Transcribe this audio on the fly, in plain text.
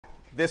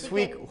This Así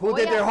week, que who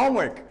did their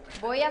homework?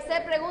 Voy a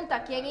hacer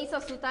preguntas. ¿Quién hizo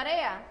su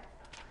tarea?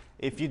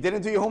 If you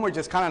didn't do your homework,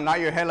 just kind of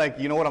nod your head like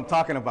you know what I'm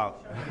talking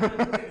about.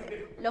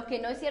 Los que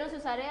no hicieron su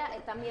tarea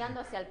están mirando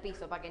hacia el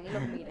piso para que ni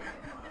los miren.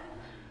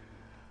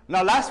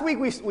 Now, last week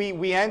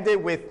we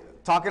ended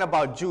with talking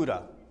about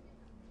Judah.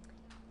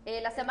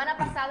 La semana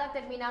pasada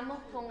terminamos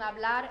con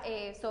hablar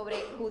sobre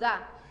Judá.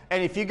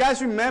 And if you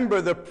guys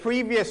remember the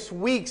previous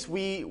weeks,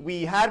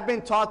 we had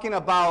been talking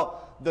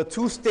about the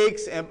two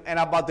stakes and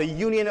about the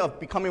union of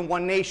becoming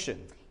one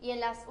nation. Y en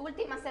las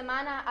últimas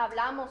semanas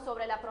hablamos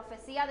sobre la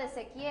profecía de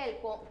Ezequiel,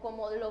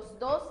 como los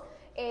dos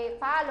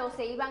palos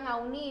se iban a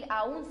unir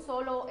a un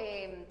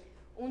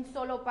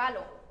solo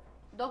palo.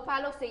 Dos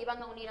palos se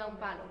iban a unir a un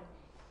palo.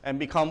 And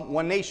become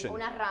one nation.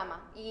 Una rama.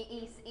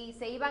 Y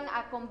se iban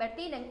a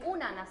convertir en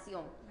una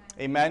nación.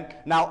 Amen.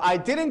 Now, I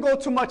didn't go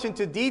too much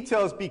into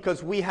details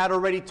because we had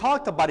already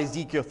talked about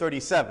Ezekiel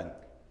 37.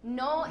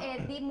 No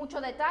di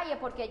mucho detalle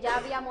porque ya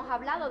habíamos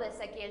hablado de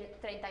Ezequiel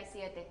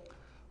 37.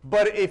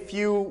 But if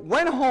you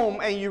went home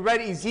and you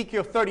read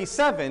Ezekiel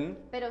 37,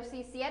 Pero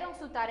si hicieron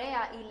su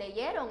tarea y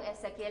leyeron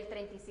Ezequiel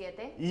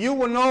 37, you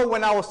will know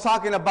when I was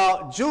talking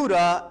about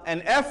Judah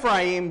and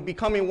Ephraim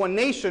becoming one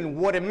nation,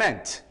 what it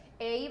meant.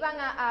 Iban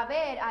a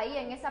ver ahí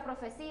en esa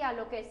profecía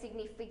lo que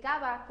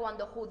significaba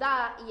cuando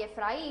Judá y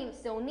Efraín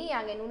se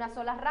unían en una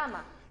sola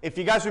rama. If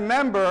you guys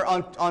remember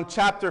on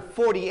chapter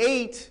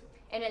 48,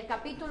 En el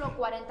capítulo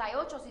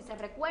 48, si se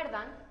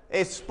recuerdan,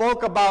 it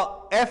spoke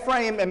about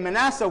Ephraim and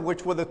Manasseh,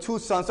 which were the two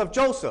sons of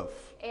Joseph.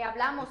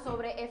 Hablamos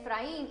sobre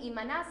Efraín y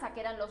Manasa,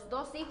 que eran los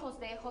dos hijos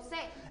de José.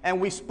 And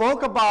we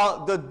spoke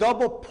about the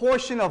double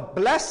portion of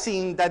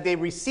blessing that they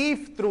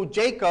received through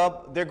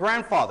Jacob, their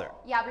grandfather.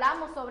 Y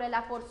hablamos sobre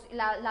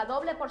la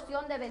doble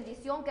porción de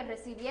bendición que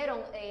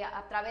recibieron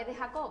a través de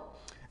Jacob.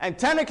 And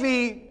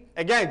technically,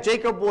 again,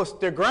 Jacob was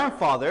their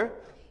grandfather,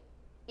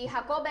 Y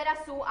Jacob era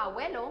su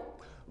abuelo,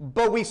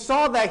 but we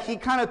saw that he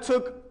kind of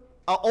took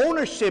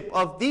ownership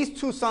of these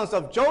two sons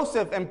of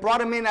Joseph and brought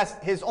them in as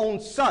his own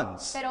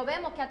sons. pero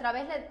vemos que a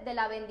través de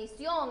la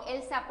bendición,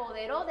 él se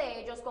apoderó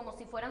de ellos como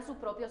si fueran sus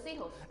propios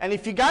hijos. And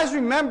if you guys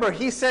remember,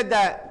 he said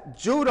that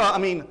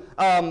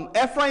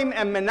Ephraim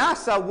and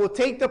Manasseh will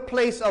take the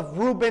place of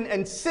Reuben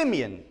and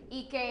Simeon.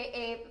 Y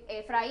que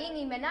Efraín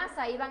y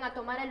Manasa iban a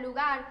tomar el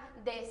lugar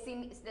de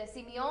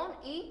Simeón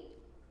y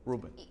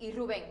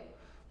Rubén,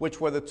 which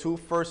were the two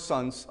first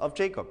sons of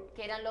Jacob.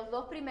 que eran los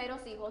dos primeros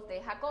hijos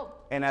de Jacob.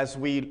 And as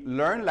we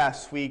learned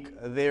last week,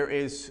 there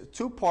is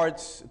two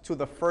parts to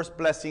the first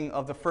blessing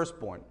of the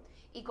firstborn.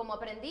 Y como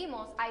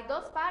aprendimos, hay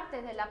dos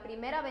partes de la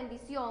primera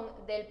bendición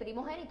del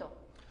primogénito.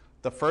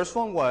 The first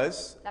one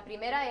was La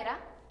primera era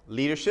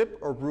leadership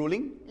or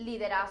ruling,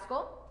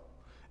 liderazgo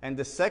and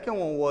the second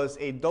one was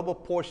a double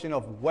portion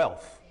of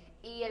wealth.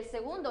 y el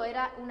segundo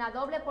era una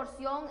doble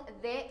porción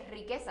de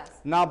riquezas.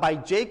 Now, by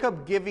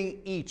Jacob giving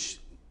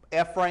each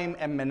Ephraim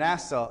and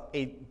Manasseh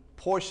a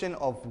portion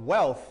of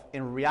wealth,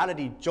 in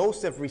reality,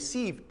 Joseph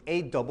received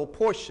a double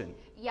portion.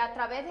 Y a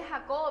través de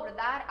Jacob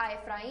dar a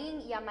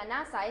Efraín y a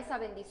Manasa esa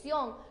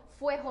bendición,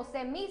 fue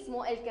José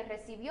mismo el que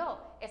recibió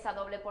esa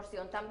doble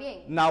porción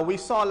también. Now, we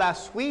saw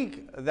last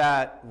week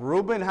that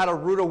Reuben had a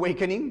rude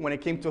awakening when it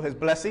came to his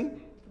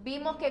blessing.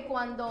 Vimos que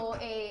cuando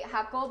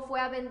Jacob fue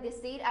a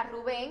bendecir a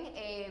Rubén,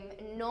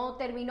 no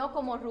terminó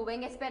como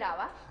Rubén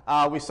esperaba.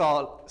 We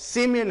saw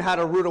Simeon had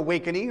a rude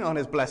awakening on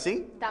his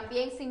blessing.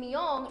 También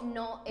Simeón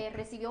no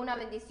recibió una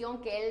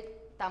bendición que él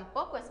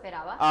tampoco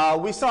esperaba.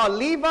 We saw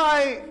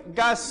Levi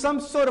got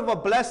some sort of a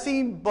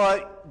blessing,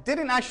 but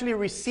didn't actually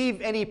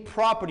receive any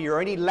property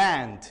or any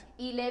land.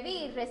 Y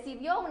Leví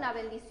recibió una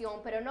bendición,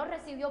 pero no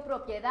recibió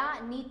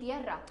propiedad ni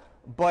tierra.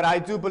 But I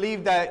do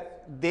believe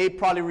that they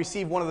probably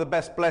received one of the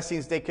best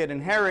blessings they could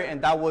inherit,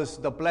 and that was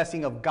the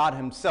blessing of God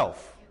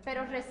himself.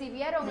 Pero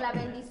recibieron la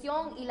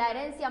bendición y la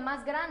herencia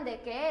más grande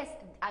que es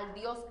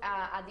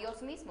a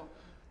Dios mismo.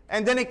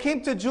 And then it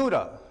came to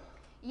Judah.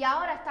 Y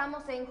ahora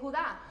estamos en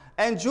Judá.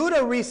 And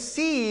Judah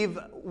received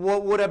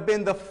what would have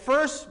been the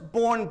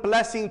firstborn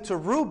blessing to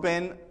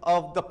Reuben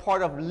of the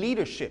part of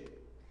leadership.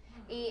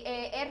 Y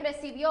él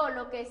recibió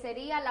lo que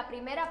sería la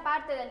primera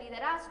parte del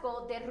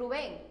liderazgo de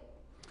Rubén.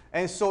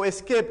 And so it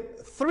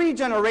skipped 3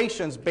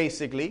 generations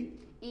basically.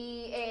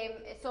 Y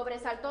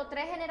sobresaltó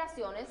 3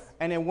 generaciones.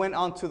 And it went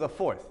on to the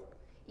 4th.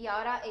 Y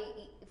ahora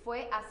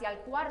fue hacia el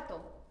cuarto.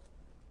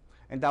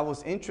 And that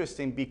was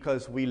interesting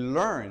because we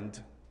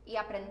learned Y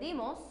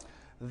aprendimos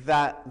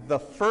that the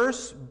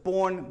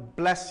firstborn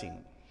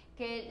blessing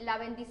que la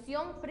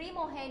bendición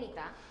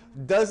primogénita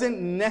doesn't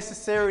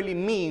necessarily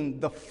mean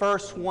the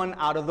first one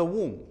out of the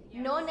womb.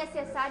 no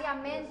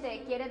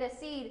necesariamente quiere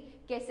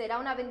decir que será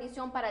una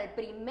bendición para el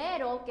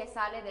primero que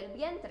sale del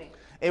vientre.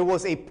 It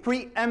was a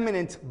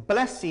preeminent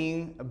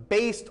blessing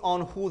based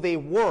on who they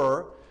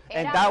were,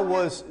 and Era that una-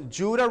 was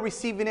Judah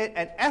receiving it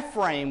and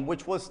Ephraim,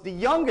 which was the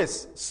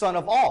youngest son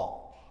of all.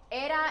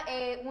 Era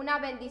una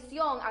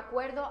bendición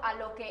acuerdo a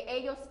lo que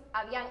ellos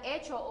habían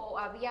hecho o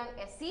habían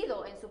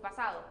sido en su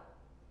pasado.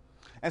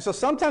 And so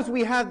sometimes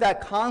we have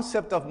that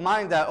concept of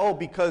mind that, oh,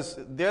 because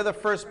they're the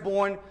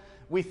firstborn,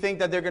 we think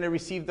that they're going to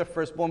receive the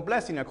firstborn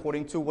blessing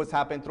according to what's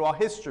happened throughout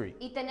history.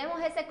 Y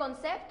tenemos ese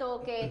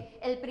concepto que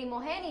el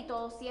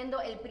primogénito, siendo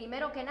el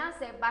primero que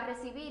nace, va a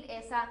recibir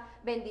esa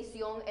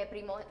bendición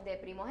de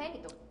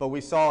primogénito. But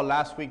we saw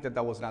last week that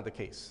that was not the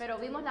case. Pero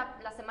vimos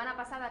la semana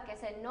pasada que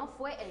ese no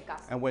fue el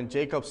caso. And when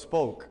Jacob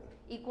spoke,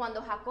 Y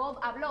cuando Jacob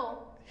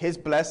habló, his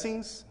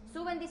blessings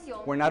su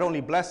bendición were not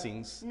only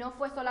blessings, no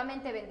fue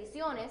solamente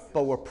bendiciones,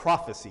 but were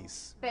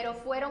prophecies. pero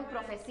fueron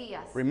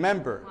profecías.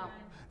 Remember, Wow.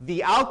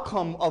 the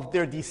outcome of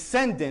their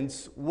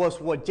descendants was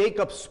what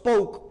Jacob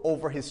spoke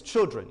over his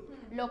children.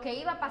 Lo que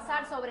iba a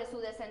pasar sobre su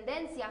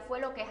descendencia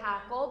fue lo que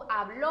Jacob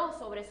habló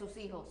sobre sus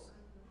hijos.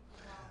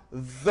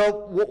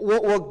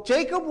 What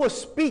Jacob was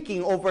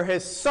speaking over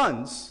his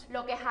sons,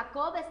 Lo que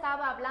Jacob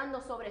estaba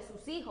hablando sobre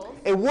sus hijos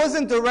it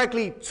wasn't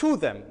directly to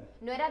them.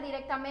 no era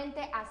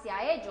directamente hacia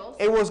ellos,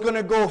 It was going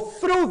to go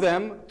through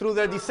them, through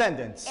their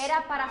descendants.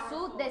 era para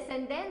su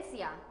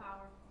descendencia.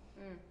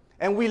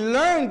 And we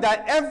learned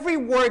that every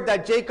word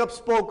that Jacob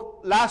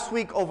spoke last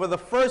week over the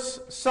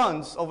first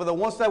sons, over the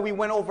ones that we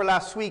went over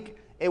last week,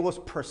 it was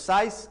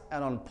precise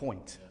and on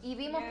point. Y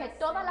vimos que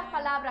todas las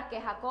palabras que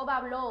Jacob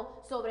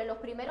habló sobre los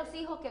primeros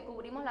hijos que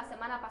cubrimos la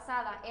semana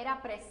pasada era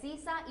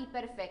precisa y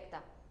perfecta.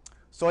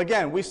 So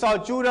again, we saw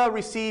Judah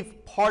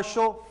receive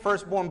partial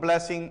firstborn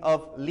blessing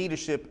of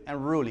leadership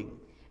and ruling.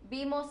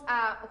 Vimos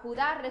a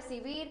Judá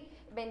recibir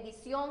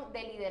bendición de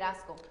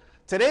liderazgo.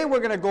 Today we're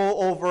going to go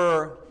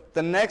over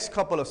the next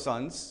couple of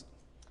sons,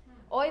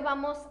 Hoy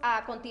vamos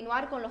a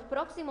continuar con los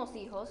próximos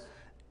hijos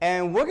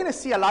and we're going to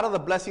see a lot of the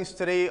blessings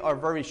today are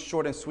very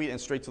short and sweet and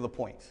straight to the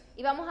point.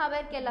 y vamos a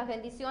ver que las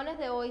bendiciones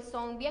de hoy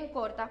son bien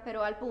cortas,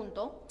 pero al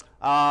punto.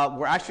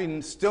 We're actually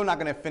still not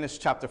going to finish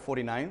chapter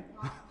 49.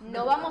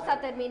 No vamos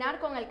a terminar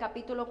con el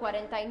capítulo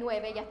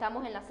 49, ya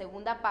estamos en la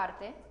segunda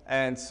parte.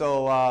 And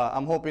so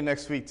I'm hoping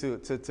next week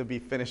to be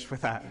finished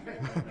with that.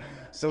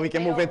 So we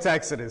can move into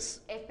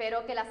Exodus.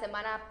 Espero que la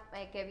semana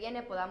que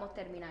viene podamos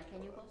terminar.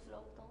 Can you go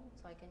slow, Tom,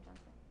 so I can translate?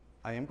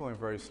 I am going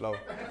very slow.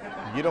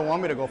 You don't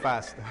want me to go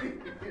fast.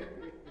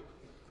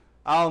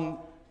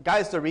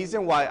 Guys, the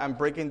reason why I'm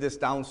breaking this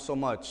down so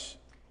much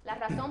La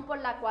razón por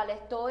la cual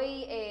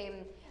estoy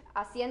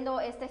haciendo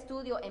este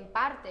estudio en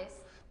partes,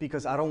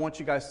 because I don't want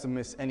you guys to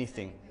miss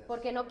anything.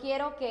 porque no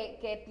quiero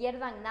que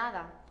pierdan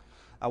nada.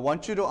 I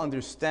want you to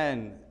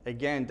understand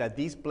again that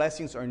these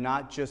blessings are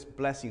not just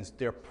blessings,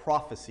 they're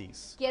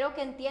prophecies. Quiero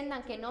que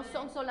entiendan que no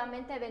son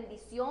solamente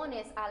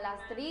bendiciones a las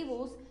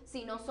tribus,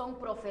 sino son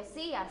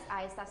profecías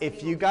a estas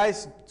If you tribus.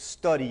 guys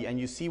study and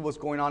you see what's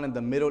going on in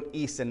the Middle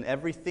East and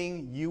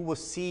everything, you will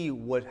see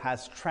what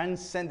has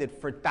transcended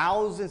for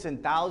thousands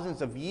and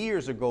thousands of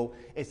years ago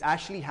is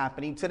actually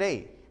happening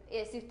today.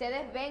 Si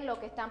ustedes ven lo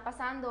que están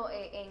pasando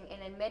en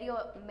el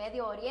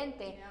Medio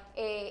Oriente,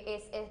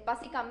 es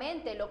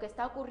básicamente lo que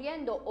está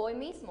ocurriendo hoy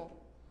mismo.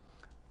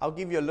 I'll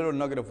give you a little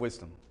nugget of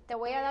wisdom. Te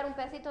voy a dar un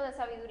pedacito de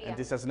sabiduría. And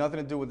this has nothing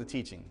to do with the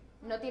teaching.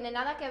 No tiene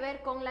nada que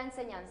ver con la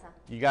enseñanza.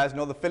 You guys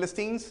know the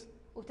Philistines?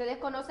 ¿Ustedes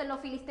conocen los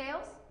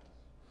filisteos?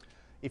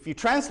 If you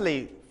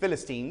translate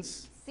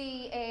Philistines,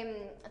 Si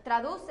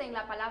traducen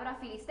la palabra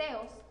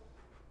filisteos,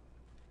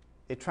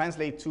 it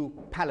translates to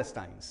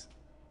Palestines.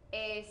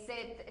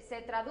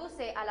 se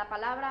traduce a la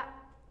palabra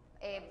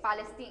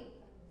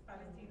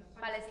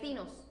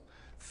palestinos.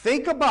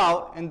 Think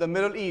about in the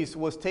Middle East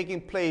what's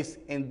taking place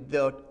in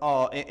the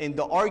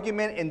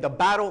argument, in the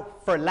battle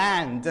for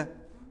land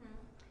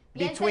Piensen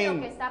lo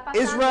between que está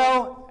pasando.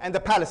 Israel and the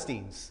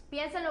Palestinians.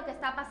 Piensen lo que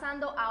está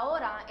pasando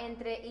ahora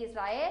entre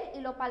Israel y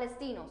los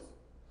palestinos.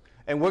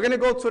 And we're going to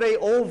go today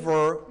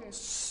over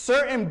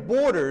certain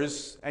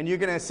borders, and you're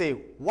going to say,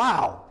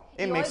 wow,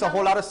 it Y makes hoy a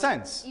whole vamos- lot of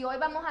sense. Y hoy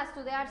vamos a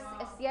estudiar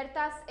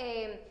ciertas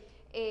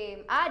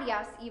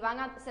áreas y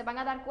se van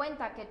a dar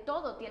cuenta que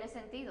todo tiene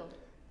sentido.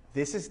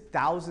 This is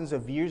thousands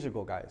of years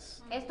ago,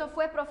 guys, Esto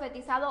fue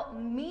profetizado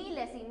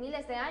miles y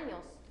miles de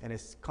años and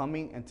it's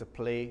coming into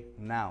play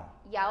now.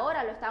 y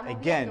ahora lo estamos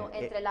Again, viendo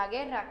entre la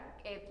guerra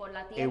por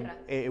la tierra.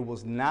 It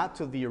was not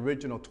to the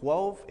original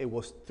 12, it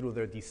was through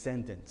their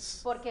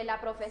descendants. Porque la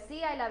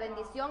profecía y la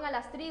bendición a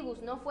las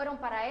tribus no fueron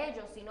para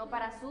ellos, sino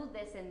para su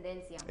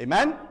descendencia.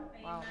 Amen?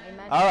 Wow,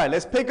 amen. All right,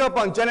 let's pick up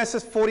on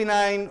Genesis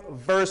 49,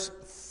 verse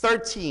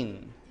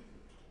 13.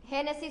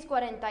 Génesis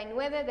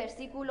 49,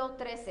 versículo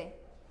 13.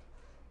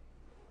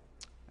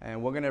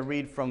 And we're going to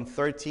read from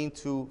 13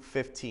 to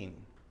 15.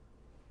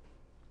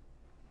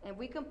 And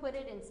we can put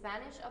it in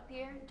Spanish up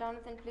here,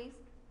 Jonathan, please.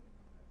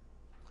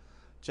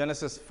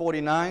 Genesis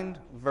 49,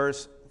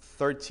 verse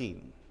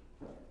 13.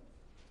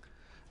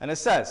 And it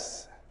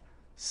says,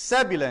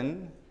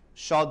 Zebulun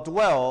shall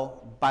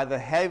dwell by the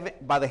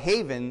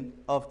haven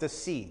of the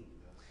sea.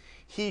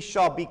 He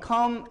shall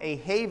become a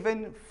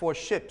haven for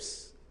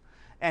ships,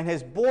 and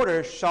his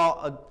border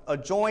shall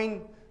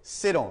adjoin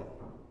Sidon.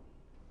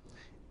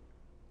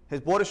 His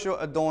border shall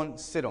adorn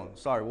Sidon.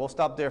 Sorry, we'll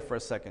stop there for a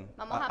second.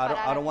 Vamos a I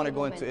parar don't want to aquí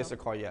go un into momento.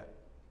 Issachar yet.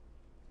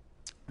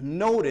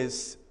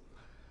 Notice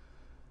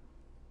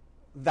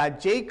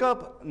that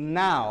Jacob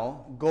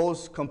now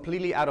goes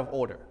completely out of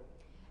order.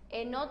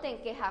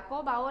 Noten que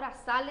Jacob ahora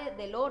sale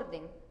del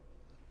orden.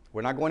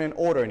 We're not going in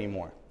order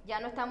anymore. Ya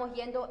no estamos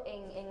yendo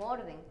en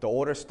orden. The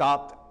order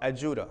stopped at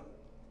Judah.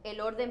 El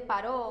orden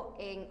paró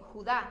en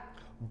Judá,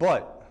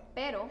 But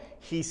pero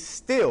he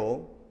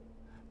still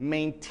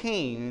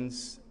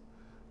maintains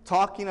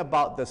talking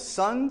about the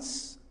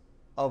sons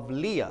of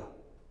Leah.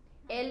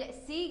 él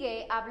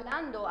sigue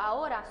hablando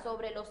ahora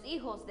sobre los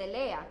hijos de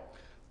Lea,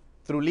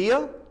 Through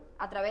Leah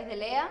a través de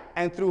Lea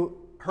and through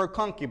her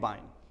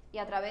concubine. y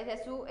a través de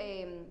su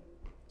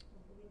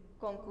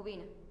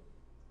concubina.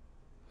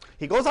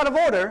 He goes out of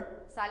order,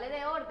 Sale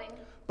de orden,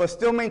 but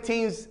still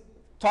maintains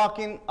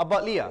talking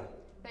about Leah,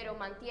 pero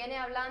mantiene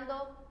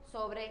hablando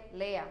sobre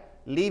Lea,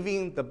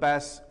 leaving the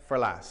best for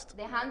last,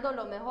 dejando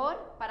lo mejor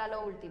para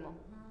lo último,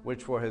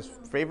 which were his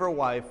favorite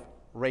wife,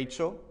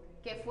 Rachel,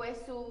 que fue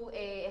su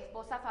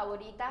esposa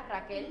favorita,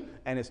 Raquel,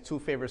 and his two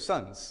favorite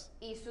sons.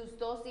 y sus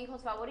dos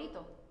hijos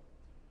favoritos.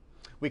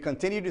 We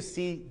continue to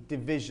see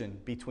division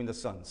between the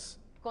sons.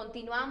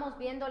 Continuamos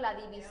viendo la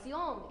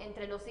división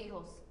entre los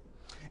hijos.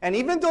 And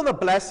even though the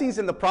blessings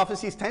and the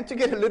prophecies tend to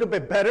get a little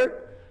bit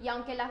better, Y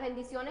aunque las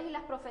bendiciones y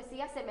las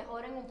profecías se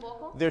mejoren un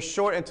poco, they're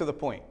short and to the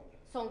point.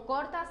 son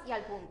cortas y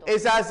al punto.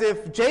 It's as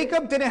if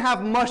Jacob didn't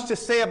have much to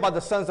say about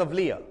the sons of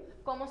Leah,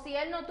 Como si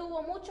él no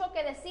tuvo mucho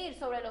que decir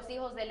sobre los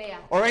hijos de Lea,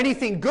 or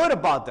anything good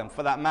about them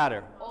for that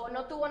matter, o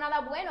no tuvo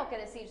nada bueno que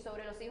decir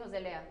sobre los hijos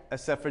de Lea,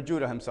 except for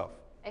Judah himself.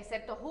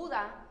 excepto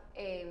Judá.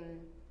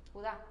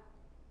 Judá.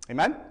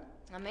 Amen?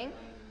 Amén.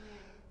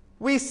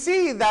 We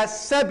see that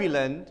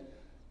Zebulun,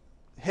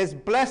 his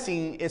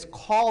blessing is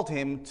called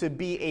him to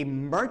be a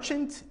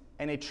merchant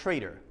and a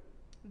trader.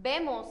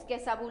 Vemos que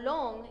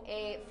Zabulón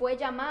fue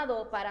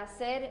llamado para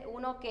ser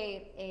uno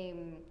que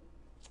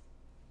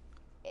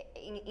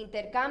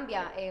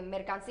intercambia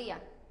mercancía.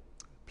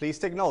 Please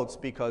take notes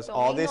because Tomen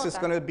all this is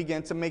nota. going to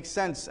begin to make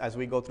sense as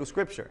we go through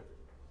scripture.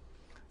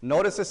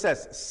 Notice it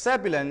says,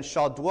 Zebulun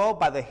shall dwell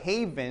by the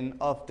haven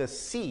of the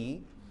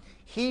sea.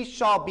 He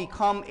shall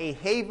become a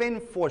haven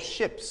for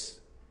ships.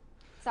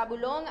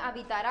 Zabulón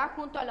habitará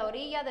junto a la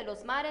orilla de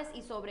los mares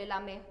y sobre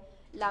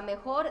la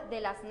mejor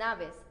de las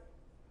naves.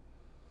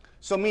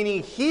 So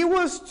meaning he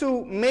was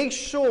to make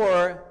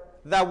sure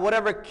that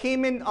whatever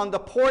came in on the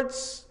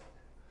ports,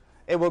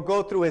 it will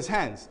go through his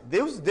hands.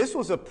 This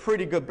was a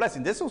pretty good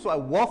blessing. This was a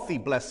wealthy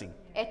blessing.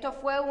 Esto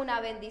fue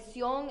una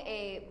bendición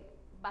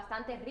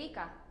bastante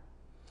rica.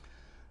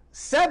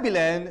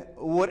 Zebulun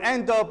would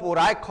end up what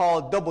I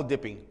call double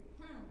dipping.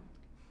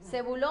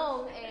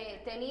 Zebulón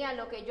tenía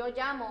lo que yo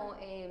llamo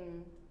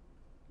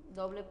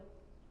doble.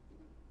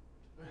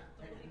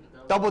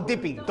 Double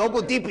dipping. I don't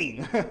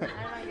know,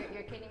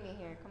 you're kidding me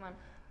here. Come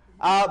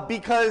on.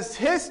 Because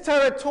his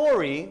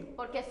territory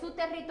Porque su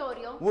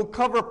territorio would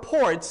cover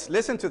ports,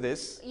 listen to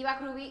this, iba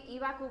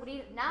a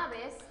cubrir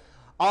naves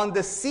on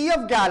the Sea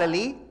of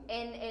Galilee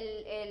en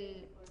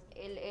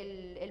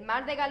el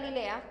mar de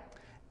Galilea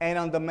and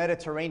on the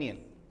Mediterranean.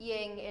 y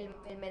en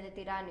el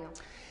Mediterráneo.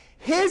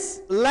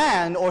 His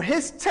land or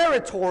his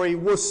territory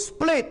was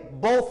split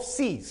both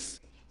seas.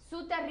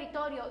 Su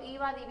territorio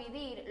iba a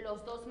dividir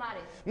los dos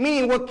mares.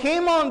 Meaning what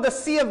came on the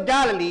Sea of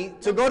Galilee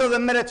to go to the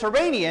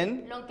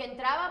Mediterranean Lo que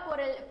entraba por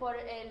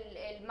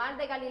el mar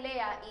de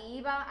Galilea y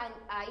iba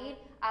a ir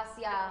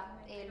hacia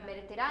el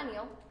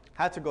Mediterráneo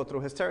had to go through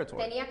his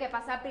territory. tenía que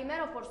pasar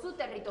primero por su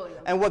territorio.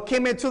 And what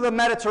came into the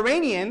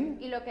Mediterranean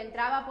Y lo que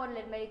entraba por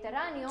el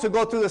Mediterráneo to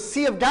go through the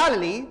Sea of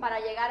Galilee para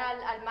llegar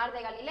al mar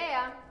de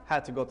Galilea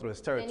had to go through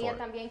his territory. tenía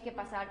también que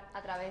pasar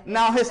a través de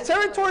Now su his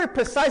territory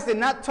precise did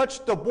not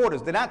touch the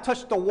borders, did not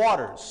touch the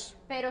waters.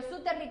 Pero su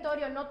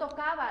territorio no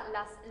tocaba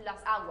las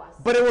aguas.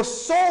 But it was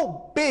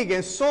so big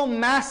and so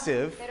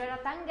massive Pero era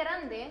tan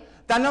grande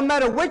that no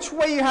matter which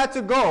way you had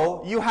to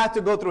go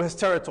through his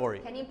territory.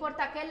 que no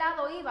importa a qué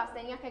lado ibas,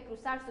 tenías que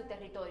cruzar su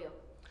territorio.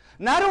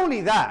 Not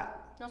only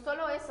that, No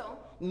solo eso,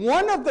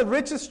 one of the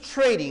richest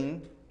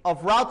trading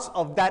of routes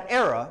of that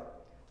era,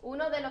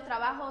 uno de los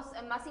trabajos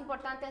más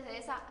importantes de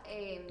esa,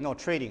 no,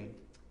 trading,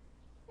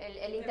 el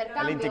el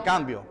intercambio,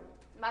 intercambio,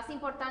 más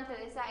importante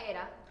de esa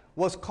era,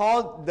 was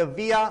called the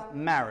Via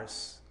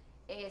Maris.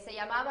 se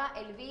llamaba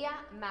el Via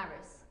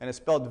Maris. And it's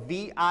spelled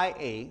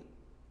V-I-A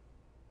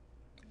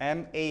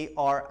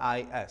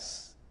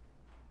Maris.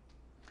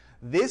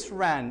 This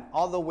ran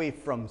all the way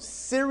from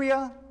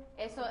Syria.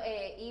 Eso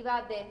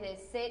iba desde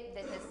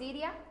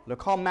Siria,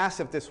 Look how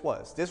massive this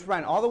was. This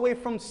ran all the way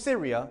from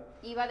Syria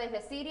iba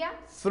desde Siria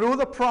through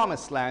the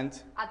promised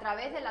land a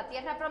través de la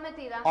tierra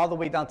prometida all the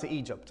way down to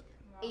Egypt.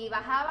 y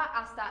bajaba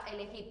hasta el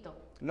Egipto.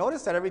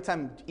 Notice that every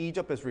time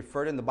Egypt is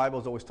referred in the Bible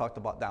is always talked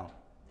about down.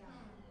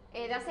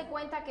 Dase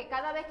cuenta que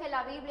cada vez que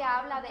la Biblia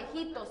habla de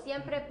Egipto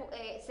siempre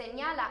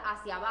señala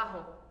hacia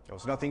abajo. There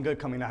was nothing good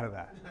coming out of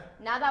that.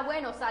 Nada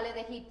bueno sale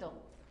de Egipto.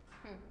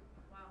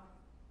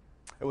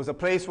 It was a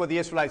place where the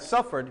Israelites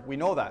suffered, we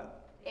know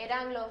that.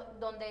 Eran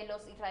donde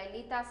los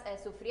israelitas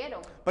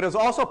sufrieron. But it was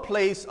also a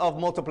place of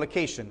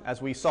multiplication,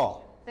 as we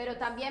saw. Pero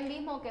también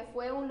vimos que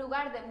fue un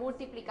lugar de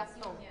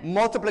multiplicación.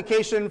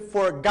 Multiplication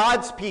for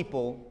God's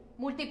people,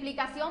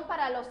 Multiplicación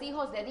para los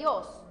hijos de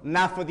Dios,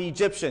 not for the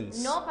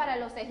Egyptians. no para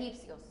los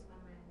egipcios.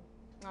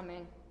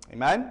 Amén.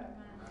 Amen?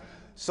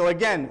 So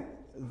again,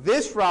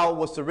 this route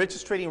was the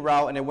richest trading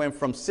route, and it went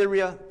from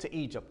Syria to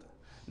Egypt.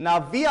 Now,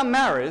 Via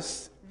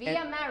Maris,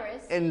 Via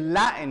Maris, in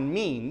Latin en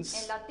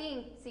means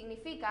latín,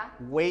 significa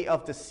way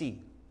of the sea.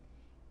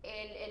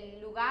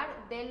 el lugar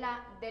de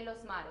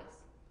los mares,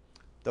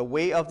 The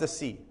way of the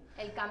sea.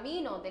 el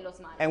camino de los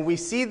mares. And we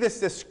see this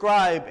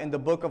described in the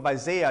book of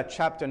Isaiah,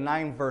 chapter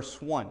 9,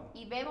 verse 1,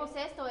 Y vemos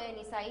esto en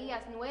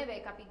Isaías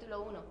 9,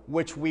 capítulo 1,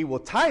 which we will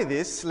tie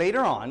this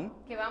later on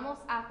que vamos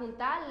a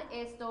juntar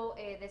esto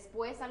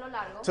después a lo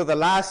largo, to the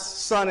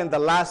last son and the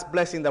last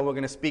blessing that we're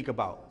going to speak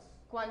about.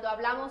 cuando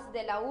hablamos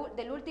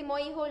del último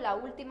hijo, la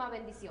última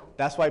bendición.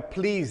 That's why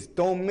please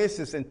don't miss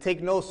this and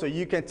take notes so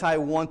you can tie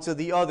one to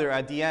the other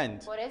at the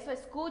end. Por eso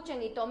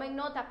escuchen y tomen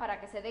nota para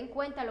que se den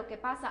cuenta lo que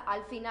pasa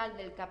al final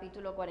del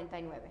capítulo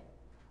 49.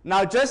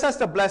 Now, just as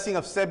the blessing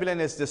of Zebulun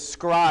is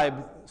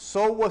described,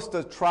 so was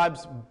the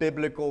tribe's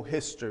biblical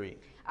history.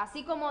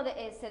 Así como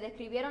se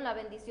describieron la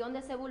bendición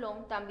de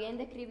Zebulón, también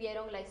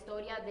describieron la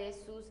historia de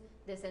sus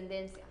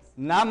descendencias.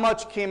 Not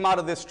much came out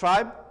of this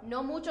tribe.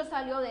 No mucho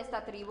salió de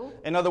esta tribu,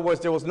 In other words,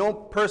 there was no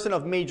person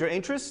of major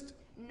interest,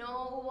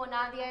 no hubo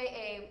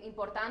nadie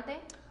importante,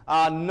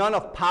 none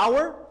of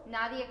power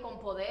nadie con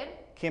poder,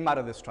 came out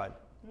of this tribe.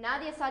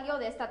 nadie salió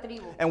de esta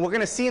tribu. And we're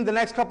going to see in the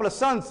next couple of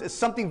sons is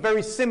something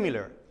very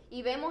similar.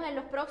 Y vemos en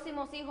los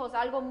próximos hijos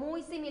algo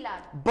muy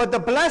similar. But the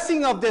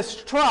blessing of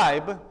this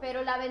tribe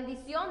Pero la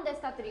bendición de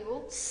esta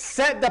tribu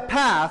set the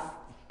path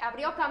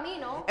abrió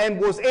camino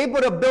and was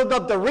able to build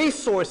up the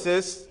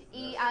resources,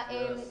 y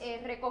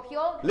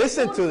recogió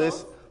listen to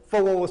recursos this,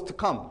 for what was to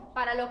come.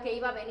 para lo que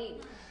iba a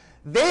venir.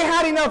 They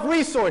had enough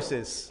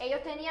resources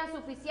Ellos tenían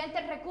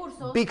suficientes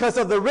recursos because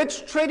of the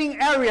rich trading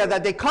area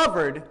that they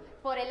covered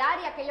por el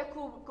área que ellos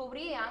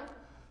cubrían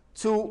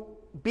to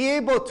be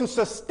able to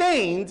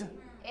sustain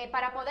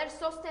para poder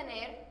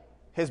sostener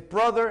his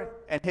brother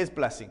and his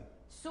blessing.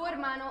 su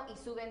hermano y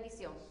su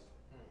bendición.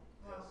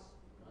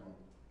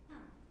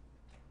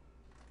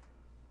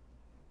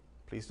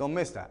 Please don't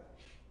miss that.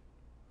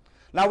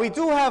 Now, we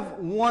do have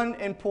one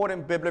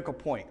important biblical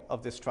point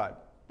of this tribe,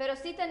 Pero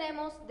sí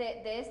tenemos,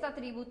 de esta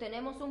tribu,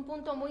 tenemos un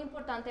punto muy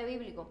importante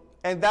bíblico.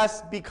 and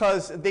that's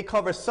because they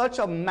cover such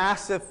a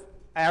massive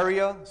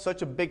area,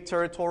 such a big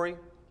territory.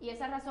 Y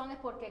esa razón es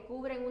porque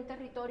cubren un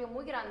territorio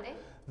muy grande.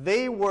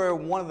 They were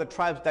one of the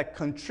tribes that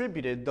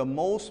contributed the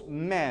most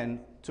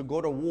men to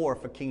go to war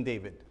for King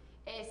David.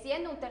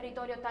 Siendo un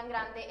territorio tan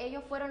grande,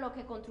 ellos fueron los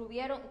que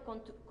contribuyeron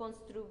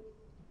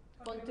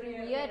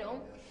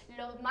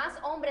los más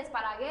hombres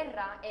para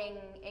guerra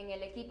en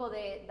el equipo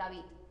de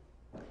David.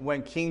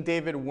 When King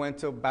David went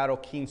to battle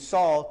King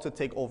Saul to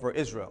take over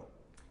Israel.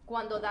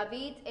 Cuando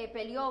David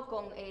peleó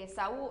con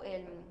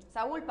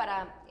Saúl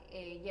para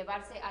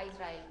llevarse a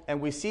Israel.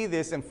 And we see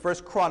this in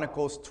 1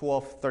 Chronicles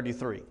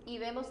 12:33. Y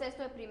vemos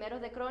esto en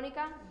Primeros de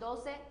Crónica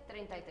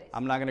 12:33.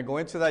 I'm not going to go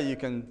into that. You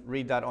can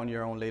read that on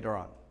your own later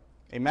on.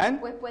 Amen?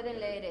 Pues pueden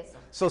leer eso.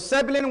 So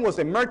Zebulun was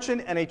a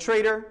merchant and a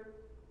trader.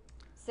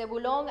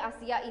 Zebulón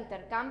hacía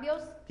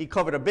intercambios, He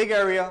covered a big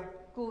area,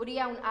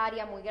 cubría un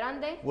área muy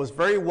grande, was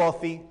very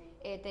wealthy,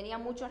 tenía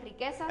muchas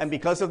riquezas and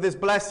because of this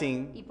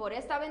blessing, y por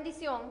esta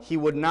bendición he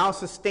would now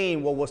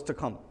sustain what was to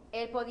come.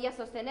 él podía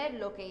sostener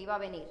lo que iba a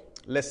venir.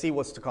 Let's see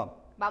what's to come.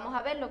 Vamos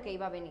a ver lo que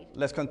iba a venir.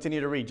 Let's continue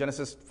to read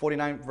Genesis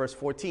 49, verse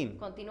 14.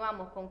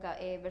 Continuamos con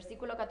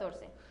versículo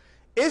 14.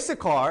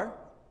 Issachar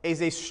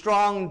is a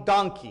strong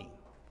donkey.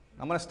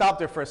 I'm going to stop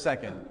there for a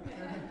second.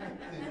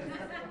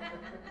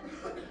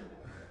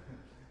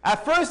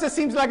 At first, it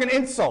seems like an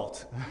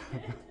insult.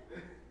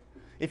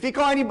 If you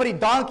call anybody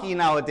donkey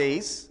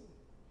nowadays,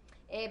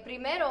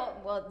 Primero,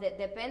 well,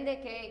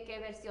 depende qué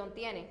versión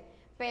tiene,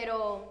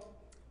 pero,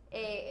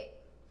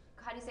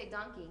 how do you say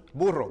donkey?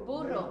 burro.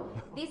 Burro.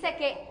 Dice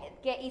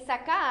que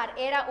Isaacar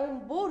era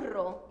un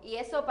burro y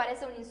eso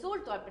parece un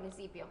insulto al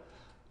principio.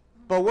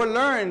 But we'll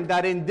learn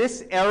that in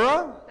this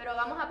era, Pero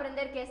vamos a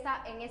aprender que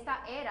en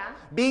esta era,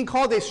 being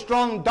called a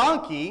strong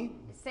donkey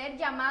ser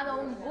llamado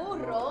un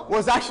burro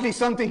was actually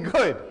something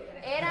good.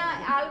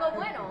 era algo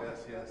bueno.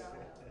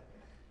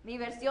 Mi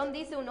versión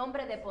dice un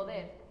hombre de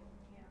poder.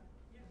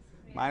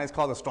 Mine is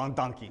called a strong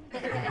donkey.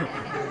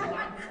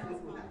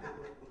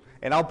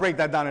 And I'll break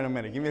that down in a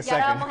minute. Give me a Y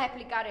ahora vamos second. a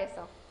explicar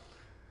eso.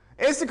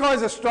 Issachar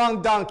is a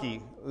strong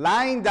donkey,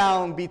 lying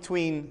down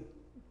between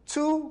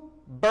two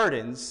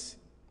burdens.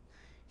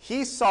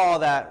 He saw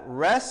that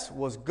rest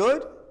was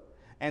good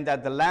and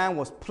that the land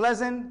was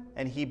pleasant,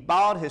 and he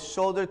bowed his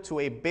shoulder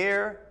to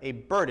bear a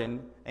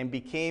burden and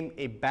became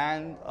a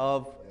band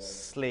of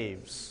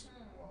slaves.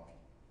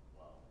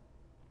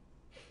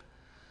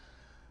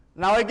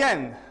 Now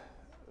again,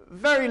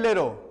 very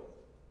little,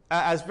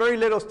 as very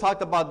little is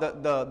talked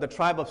about the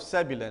tribe of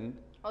Zebulun,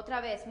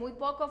 Otra vez, muy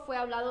poco fue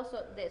hablado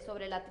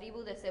sobre la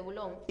tribu de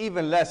Zebulón.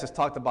 even less is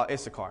talked about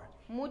Issachar.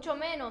 Mucho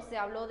menos se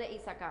habló de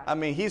Isaacar. I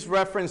mean, he's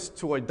referenced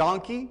to a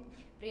donkey,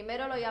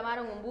 Primero lo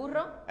llamaron un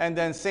burro and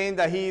then saying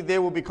that they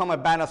will become a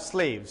band of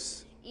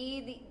slaves.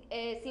 y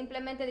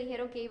simplemente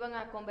dijeron que iban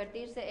a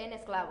convertirse en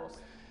esclavos.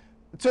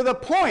 To the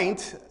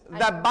point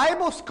that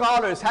Bible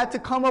scholars had to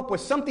come up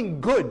with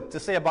something good to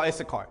say about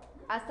Issachar.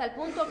 hasta el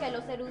punto que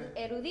los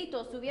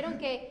eruditos tuvieron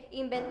que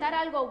inventar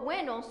algo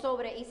bueno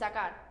sobre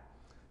Isaacar.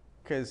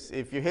 Because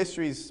if your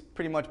history is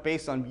pretty much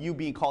based on you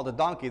being called a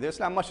donkey, there's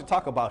not much to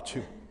talk about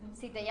you.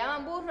 Si te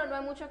llaman burro, no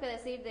hay mucho que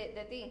decir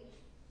de ti.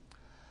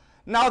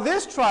 Now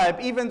this tribe,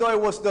 even though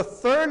it was the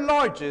third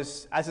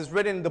largest, as is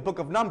written in the book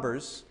of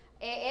Numbers,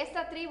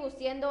 Esta tribu,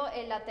 siendo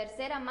la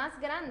tercera más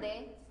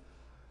grande,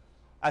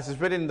 as is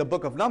written in the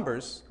book of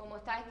Numbers, como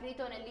está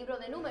escrito en el libro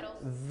de Números,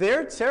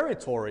 their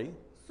territory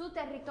su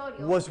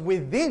territorio was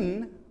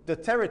within the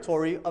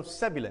territory of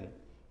Zebulun.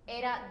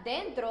 era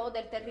dentro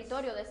del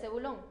territorio de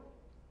Zebulón.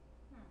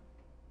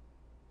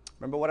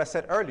 Remember what I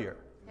said earlier?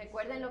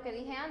 Recuerden lo que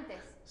dije antes.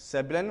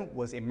 Zebulun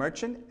was a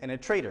merchant and a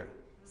trader.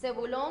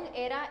 Zebulón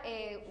era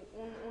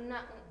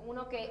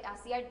uno que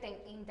hacía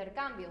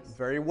intercambios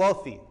Very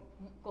wealthy.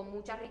 con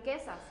muchas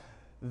riquezas.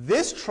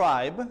 This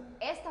tribe,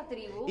 Esta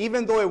tribu,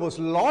 even though it was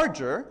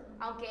larger,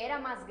 aunque era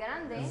más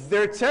grande,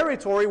 their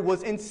territory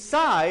was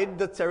inside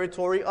the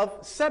territory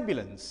of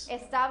Zebulun's.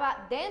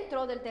 estaba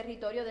dentro del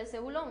territorio de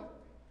Zebulón.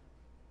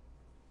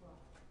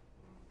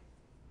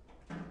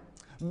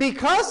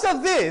 Because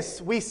of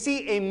this, we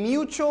see a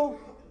mutual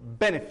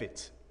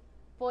benefit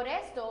Por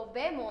esto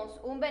vemos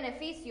un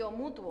beneficio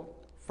mutuo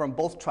from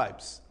both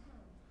tribes.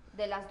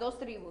 de las dos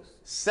tribus.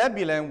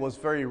 Zebulun was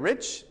very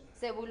rich,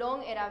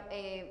 Zebulón era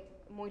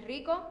muy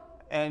rico,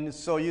 and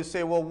so you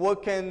say, well,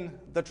 what can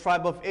the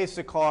tribe of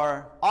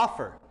Issachar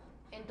offer?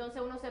 entonces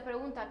uno se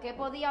pregunta, ¿qué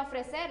podía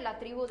ofrecer la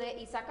tribu de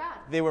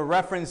Isaacar? They were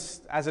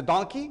referenced as a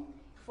donkey.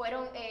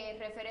 Fueron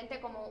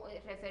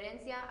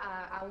referencia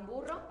a un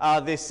burro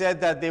They said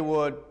that they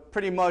were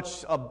pretty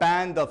much a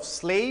band of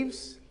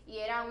slaves. y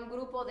era un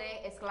grupo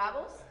de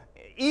esclavos.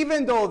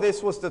 Even though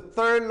this was the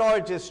third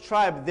largest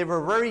tribe, they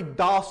were very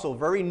docile,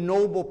 very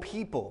noble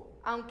people.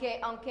 Aunque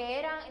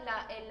eran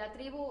la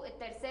tribu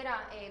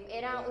tercera,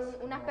 eran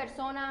unas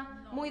personas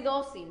muy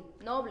dócil,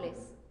 nobles,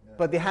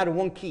 But they had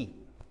one key.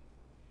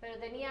 pero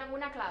tenían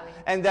una clave.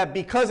 And that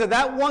because of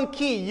that one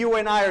key, you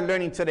and I are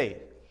learning today.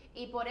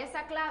 Y por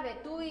esa clave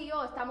tú y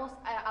yo estamos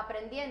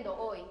aprendiendo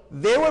hoy.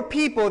 They were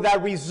people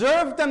that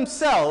reserved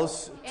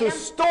themselves to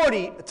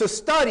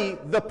study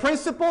the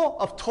principle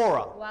of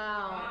Torah.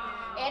 Wow.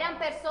 Eran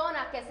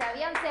personas que se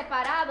habían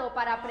separado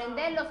para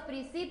aprender los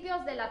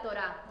principios de la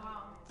Torá.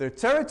 Their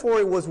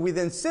territory was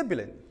within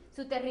Zebulun.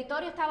 Su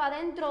territorio estaba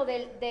dentro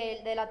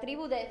de la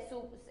tribu de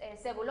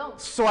Zebulón.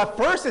 So at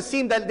first it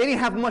seemed that they didn't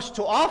have much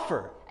to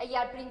offer. Y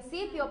al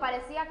principio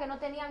parecía que no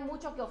tenían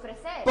mucho que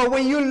ofrecer. But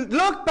when you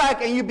look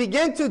back and you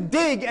begin to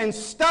dig and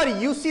study,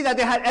 you see that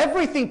they had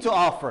everything to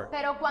offer.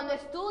 Pero cuando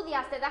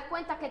estudias te das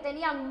cuenta que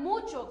tenían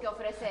mucho que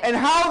ofrecer. And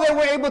how they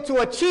were able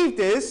to achieve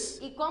this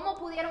 ¿Y cómo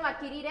pudieron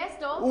adquirir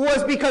esto?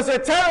 was because their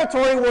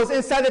territory was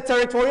inside the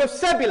territory of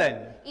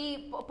Zebulun.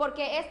 Y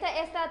porque este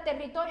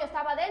territorio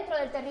estaba dentro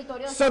del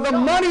territorio de So the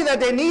Zebulón. money that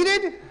they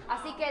needed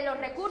Así que los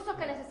recursos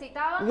que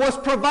necesitaban was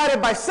provided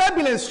by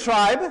Zebulun's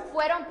tribe,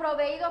 fueron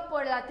proveídos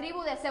por la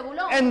tribu de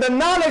Zebulón. and the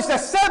knowledge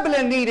that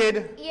Zebulun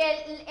needed, Y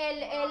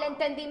el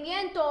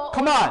entendimiento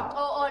Come on.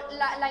 o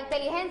la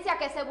inteligencia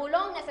que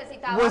Zebulón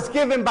necesitaba, was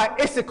given by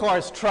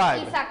Issachar's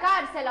tribe.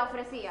 Isaacar se la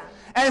ofrecía.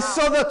 And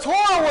so the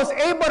Torah was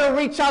able to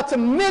reach out to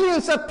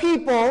millions of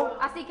people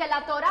Así que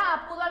la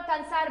Torá pudo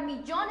alcanzar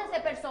millones de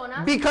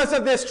personas because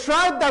of this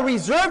tribe that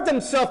reserved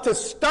themselves to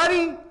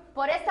study,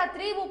 por esta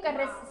tribu que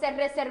se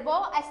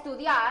reservó a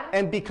estudiar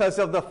and because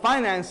of the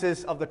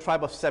finances of the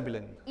tribe of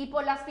Zebulun. y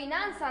por las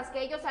finanzas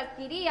que ellos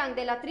adquirían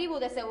de la tribu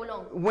de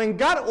Zebulón. When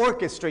God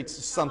orchestrates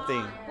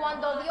something,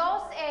 Cuando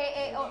Dios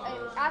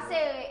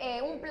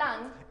hace un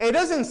plan, it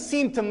doesn't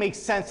seem to make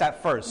sense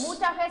at first.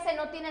 muchas veces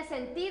no tiene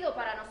sentido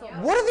para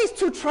nosotros. What are these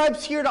two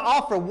tribes here to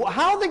offer?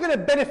 How are they going to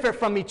benefit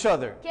from each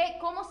other?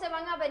 ¿Cómo se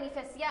van a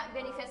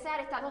beneficiar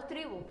estas dos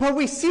tribus? But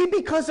we see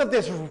because of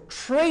this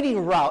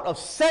trading route of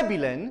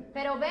Zebulun,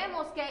 Pero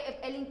vemos que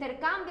el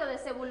intercambio de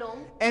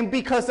Zebulón and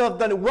because of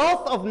the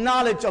wealth of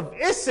knowledge of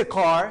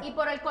Issachar, y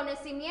por el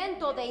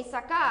conocimiento de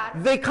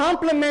Isaacar they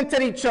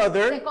complemented each se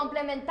other.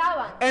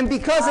 complementaban. And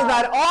because of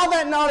that, all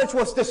that knowledge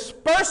was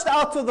dispersed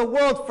out to the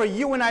world for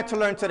you and I to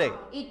learn today.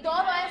 Y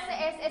toda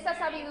esa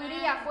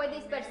sabiduría fue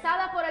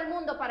dispersada por el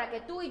mundo para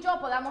que tú y yo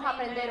podamos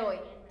aprender hoy.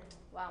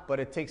 Wow. But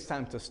it takes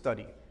time to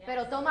study.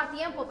 Pero toma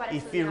tiempo para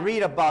If you estudiar.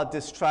 read about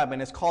this tribe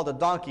and it's called a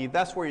donkey,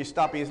 that's where you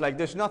stop. It's like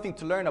there's nothing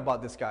to learn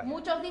about this guy.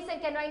 Muchos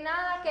dicen que no hay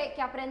nada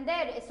que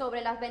aprender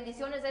sobre las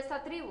bendiciones de esta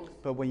tribu.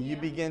 But when you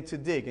begin to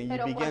dig and you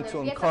Pero begin cuando to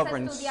empiezas a uncover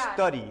and estudiar,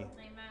 study,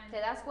 ¿Te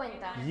das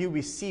cuenta? you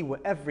will see where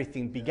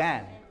everything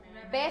began.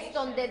 Ves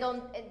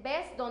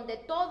donde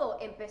todo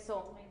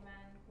empezó.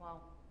 Wow.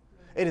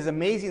 It is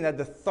amazing that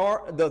the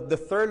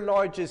third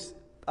largest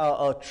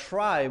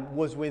tribe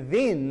was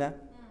within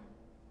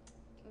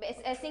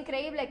Es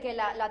increíble que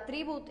la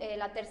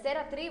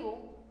tercera tribu,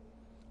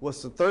 was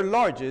the third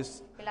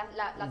largest. que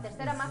la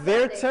tercera más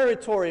Their grande,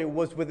 territory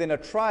was within a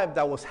tribe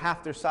that was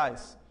half their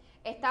size.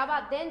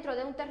 estaba dentro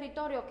de un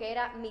territorio que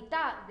era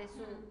mitad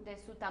de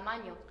su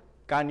tamaño.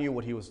 God knew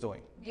what he was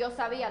doing. Dios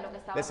sabía lo que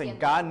estaba Listen, haciendo.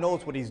 God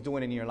knows what he's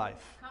doing in your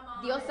life.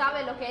 Dios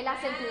sabe lo que Él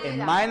hace en tu It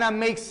vida. might not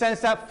make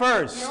sense at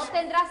first, No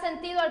tendrá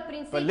sentido al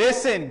principio. but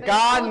listen, pero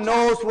God escucha,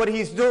 knows what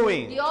he's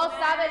doing. Dios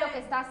sabe lo que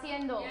está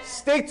haciendo.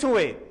 Stick to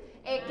it.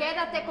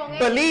 Quédate con Él.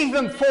 Believe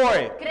him for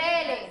it.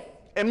 Créele.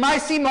 It might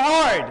seem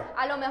hard,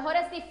 A lo mejor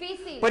es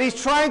difícil. but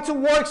he's trying to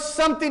work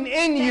something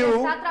in Pero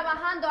you está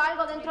trabajando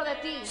algo dentro de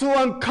ti.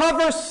 to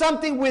uncover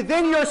something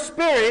within your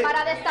spirit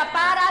Para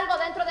destapar algo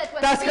dentro de tu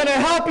that's going to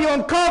espíritu. help you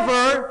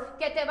uncover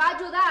Que te va a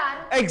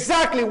ayudar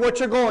exactly what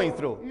you're going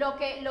through. lo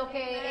que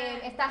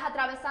estás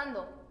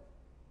atravesando.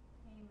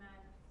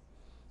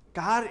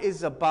 God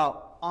is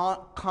about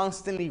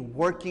constantly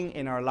working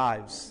in our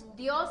lives.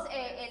 Dios,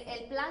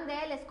 el plan de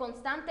Él es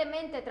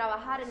constantemente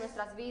trabajar en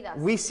nuestras vidas.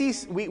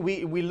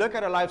 We look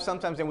at our lives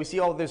sometimes and we see,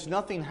 oh, there's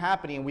nothing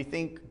happening, and we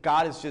think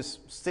God is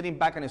just sitting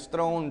back on his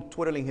throne,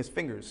 twiddling his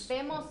fingers.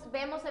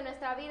 Vemos en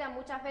nuestra vida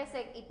muchas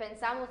veces y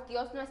pensamos,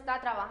 Dios no está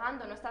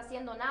trabajando, no está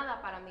haciendo nada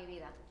para mi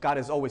vida. God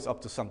is always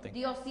up to something.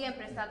 Dios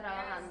siempre está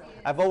trabajando.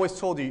 I've always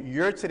told you,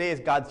 your today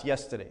is God's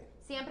yesterday.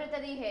 Siempre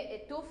te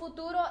dije, tu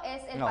futuro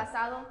es el No,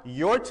 pasado,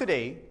 your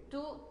today,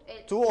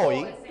 tu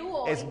hoy,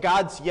 hoy is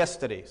God's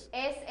yesterdays.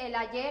 es el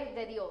ayer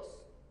de Dios.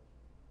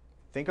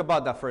 Think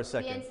about that for a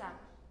second. Piensa,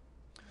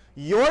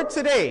 Your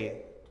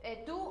today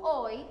tu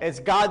hoy is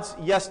God's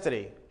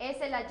yesterday. es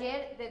el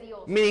ayer de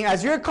Dios. Meaning,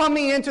 as you're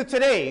coming into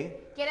today,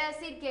 Quiere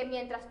decir que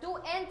mientras tú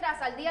entras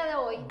al día de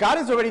hoy, God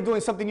is already doing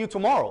something new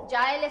tomorrow.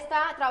 ya Él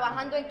está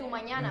trabajando en tu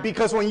mañana.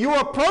 Because when you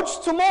approach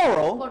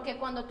tomorrow, Porque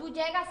cuando tú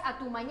llegas a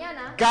tu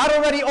mañana, God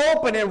already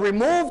opened and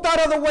removed out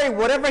of the way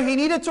whatever he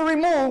needed to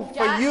remove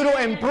for you to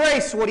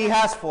embrace what he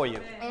has for you.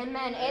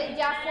 amén, Él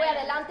ya fue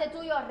adelante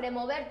tuyo a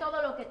remover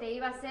todo lo que te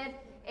iba a hacer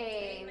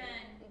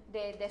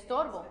de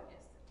estorbo.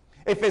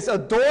 If it's a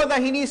door that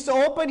he needs to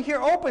open,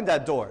 here, open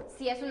that door.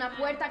 Si es una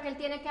puerta que Él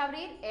tiene que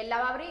abrir, Él la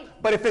va a abrir.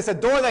 But if it's a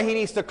door that he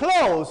needs to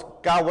close,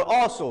 God will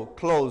also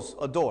close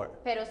a door.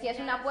 Pero si es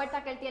una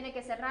puerta que Él tiene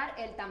que cerrar,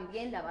 Él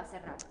también la va a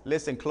cerrar.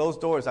 Listen,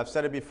 closed doors, I've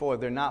said it before,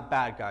 they're not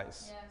bad,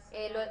 guys.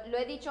 Lo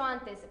he dicho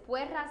antes,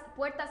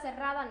 puerta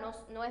cerrada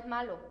no es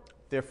malo,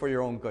 They're for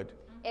your own good.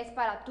 es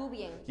para tu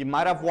bien. You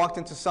might have walked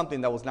into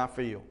something that was not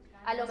for you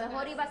A lo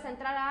mejor ibas a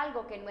entrar a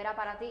algo que no era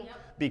para ti,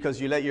 because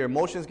you let your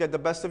emotions get the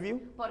best of you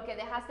porque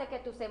dejaste que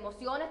tus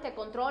emociones te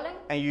controlen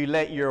and you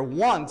let your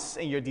wants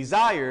and your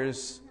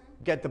desires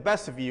get the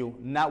best of you,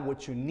 not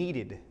what you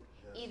needed.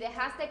 y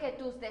dejaste que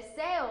tus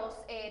deseos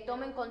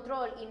tomen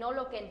control y no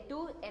lo que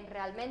tú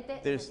realmente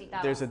There's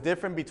necesitabas. a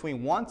difference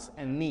between wants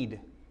and need.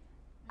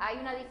 Hay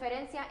una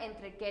diferencia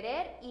entre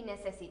querer y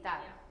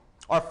necesitar.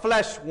 Our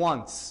flesh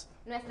wants.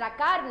 Nuestra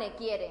carne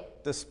quiere,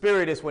 The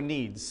spirit is what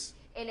needs.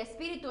 el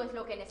espíritu es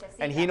lo que necesita.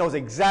 And he knows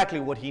exactly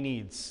what he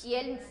needs, Y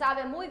Él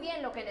sabe muy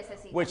bien lo que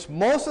necesita. which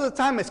most of the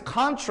time is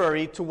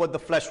contrary to what the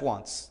flesh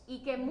wants. Y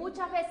que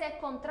muchas veces es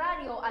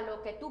contrario a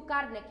lo que tu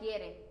carne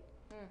quiere.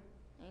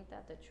 Ain't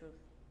that the truth?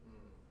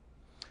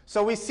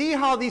 So we see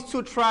how these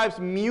two tribes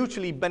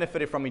mutually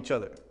benefited from each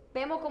other.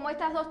 Vemos como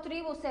estas dos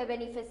tribus se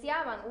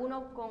beneficiaban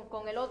uno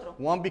con el otro.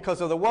 One because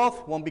of the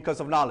wealth, one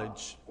because of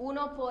knowledge.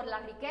 Uno por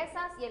las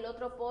riquezas y el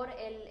otro por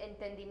el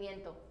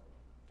entendimiento,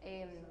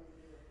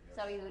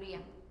 sabiduría.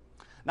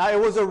 Now it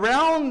was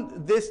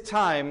around this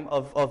time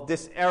of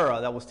this era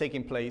that was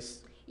taking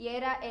place, Y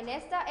era en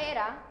esta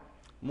era,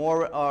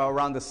 more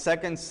around the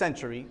 2nd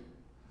century,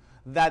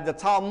 that the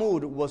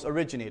Talmud was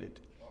originated.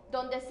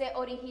 donde se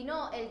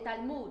originó el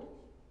Talmud.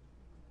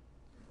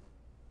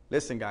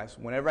 Listen, guys,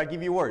 whenever I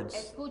give you words,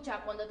 Escucha,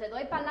 cuando te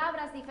doy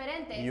palabras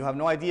diferentes you have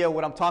no idea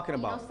what I'm talking y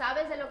no about.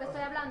 sabes de lo que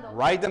estoy hablando,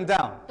 Write them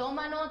down.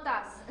 toma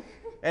notas.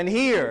 And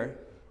here,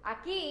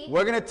 Aquí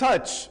we're going to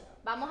touch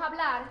vamos a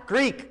hablar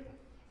Greek,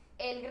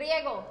 el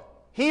griego,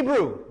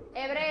 Hebrew,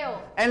 hebreo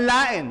and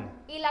Latin,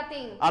 y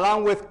latín,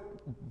 along with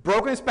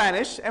broken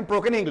Spanish and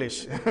broken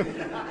English.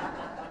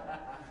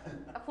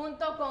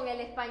 junto con el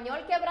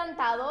español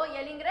quebrantado y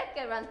el inglés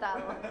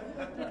quebrantado.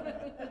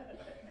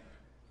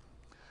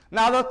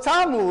 Now, the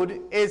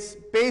Talmud is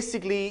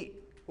basically,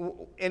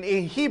 in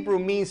Hebrew,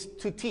 means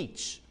to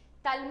teach.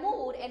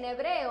 Talmud en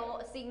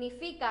hebreo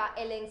significa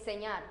el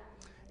enseñar.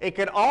 It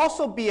can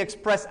also be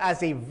expressed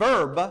as a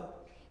verb to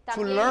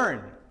También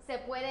learn. se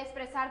puede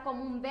expresar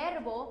como un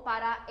verbo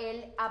para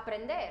el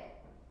aprender.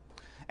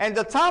 And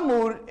the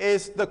Talmud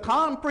is the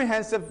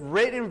comprehensive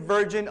written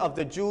version of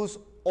the Jews'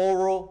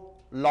 oral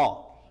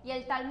law. Y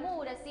el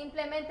Talmud es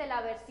simplemente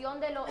la versión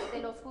de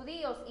los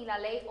judíos y la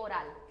ley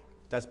oral.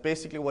 That's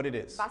basically what it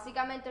is.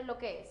 Básicamente es lo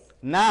que es.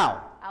 Now,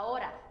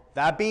 Ahora,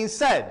 that being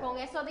said, con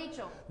eso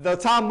dicho, the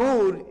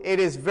Talmud, it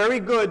is very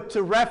good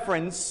to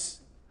reference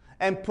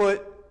and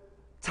put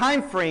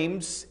time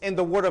frames in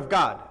the Word of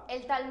God.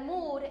 el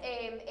Talmud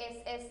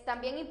es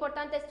también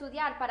importante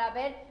estudiar para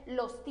ver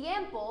los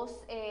tiempos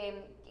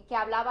que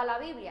hablaba la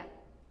Biblia.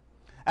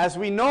 As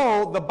we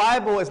know, the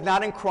Bible is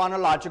not in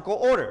chronological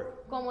order.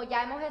 Como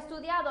ya hemos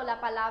estudiado, la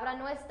palabra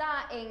no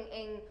está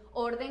en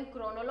orden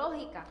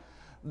cronológica.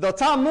 The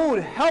Talmud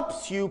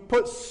helps you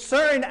put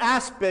certain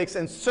aspects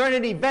and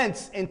certain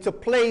events into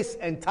place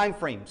and time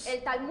frames.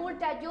 El Talmud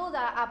te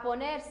ayuda a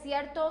poner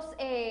ciertas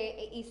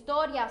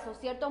historias o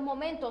ciertos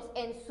momentos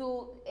en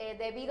su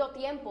debido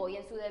tiempo y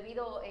en su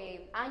debido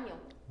año.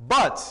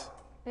 But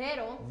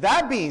Pero,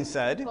 that being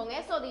said, con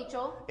eso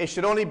dicho, it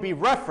should only be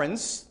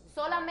referenced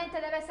solamente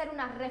debe ser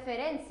una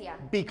referencia,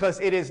 because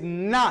it is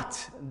not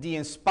the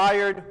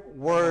inspired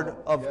word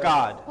of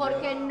God.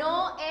 porque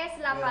no es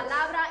la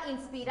palabra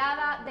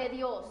inspirada de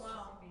Dios.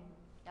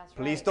 That's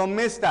Please right. don't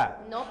miss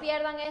that. No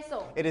pierdan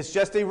eso. It is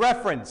just a Es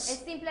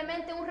reference.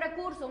 simplemente un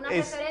recurso, una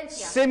It's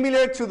referencia.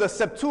 similar to the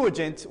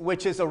Septuagint,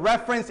 which is a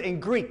reference in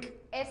Greek.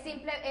 Es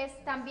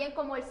también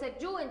como el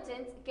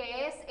Septuagint, que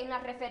es en la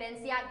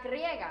referencia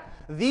griega.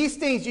 These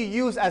things you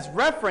use as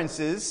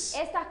references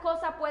Estas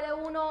cosas puede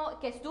uno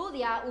que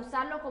estudia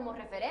usarlo como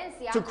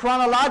referencia to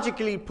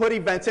chronologically put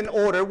events in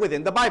order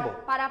within the Bible.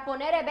 para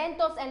poner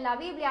eventos en la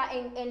Biblia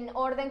en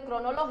orden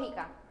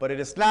cronológica. But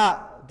it is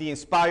not the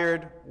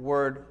inspired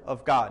word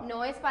of God.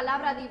 No es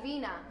palabra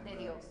divina de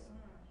Dios.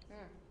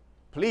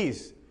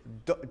 Please,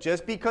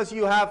 just because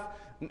you have,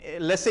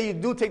 let's say you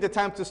do take the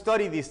time to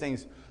study these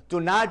things, do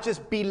not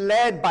just be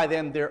led by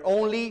them. They're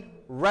only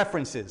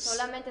references.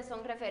 Solamente son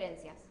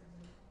referencias.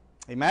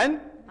 Amen?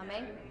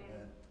 Amén.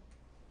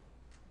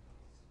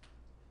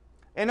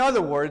 In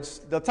other words,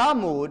 the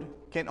Talmud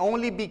can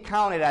only be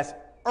counted as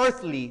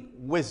earthly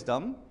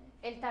wisdom,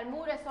 El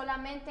Talmud es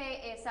solamente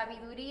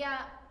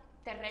sabiduría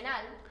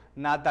terrenal,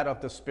 not that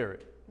of the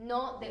Spirit.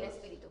 no del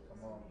Espíritu.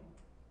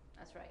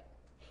 That's right.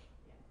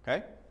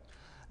 Okay?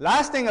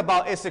 Last thing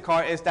about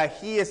Issachar is that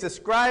he is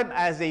described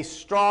as a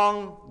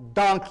strong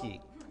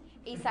donkey.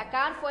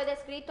 Isaacar fue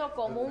descrito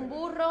como un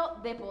burro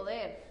de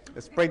poder.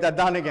 Let's break that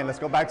down again. Let's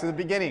go back to the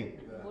beginning.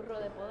 Burro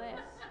de poder.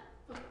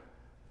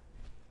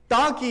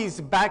 Donkeys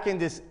back in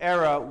this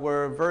era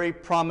were very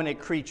prominent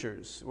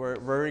creatures, were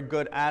very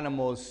good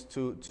animals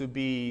to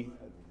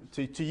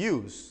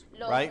use,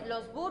 right?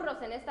 Los burros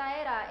en esta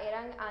era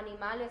eran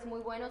animales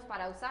muy buenos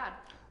para usar.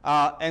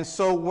 And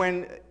so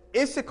when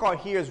Issachar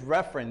hears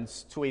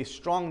reference to a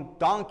strong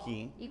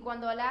donkey, Y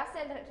cuando le hace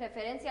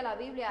referencia a la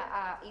Biblia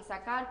a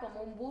Isaacar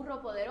como un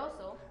burro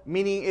poderoso,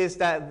 meaning is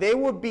that they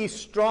would be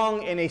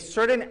strong in a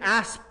certain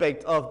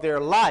aspect of their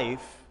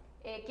life,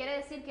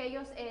 quiere decir que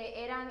ellos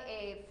eran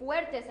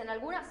fuertes en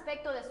algún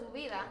aspecto de su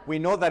vida, we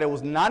know that it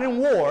was not in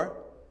war,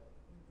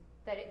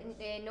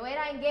 no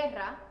era en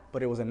guerra,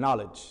 but it was in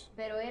knowledge.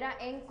 pero era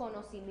en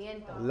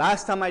conocimiento.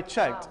 Last time I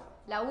checked, Wow.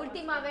 La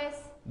última vez,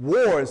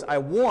 wars I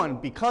won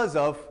because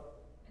of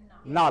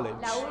knowledge.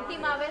 la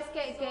última vez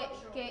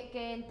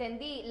que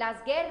entendí, las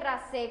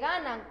guerras se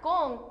ganan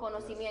con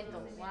conocimiento.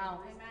 Wow.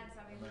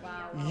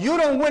 Wow. You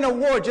don't win a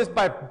war just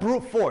by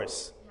brute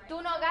force.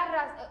 Tú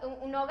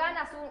no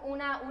ganas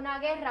una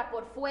guerra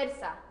por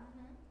fuerza.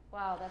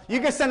 Wow, that's You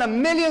right. can send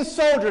 1,000,000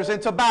 soldiers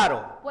into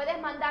battle,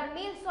 Puedes mandar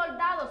 1000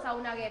 soldados a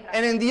una guerra.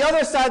 and in the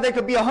other side there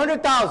could be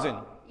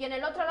 100,000. Y en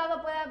el otro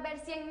lado puede haber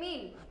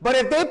 100,000. But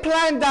if they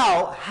planned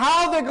out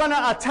how they're going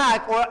to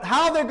attack or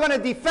how they're going to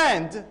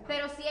defend,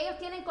 Pero si ellos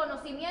tienen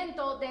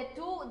conocimiento de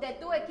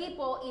tu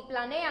equipo y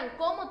planean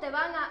cómo te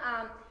van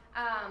a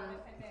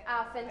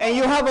ofender, and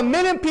you have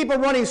 1,000,000 people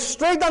running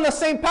straight down the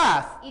same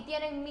path, y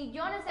tienen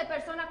millones de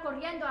personas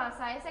corriendo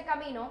hacia ese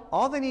camino,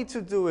 all they need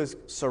to do is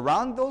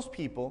surround those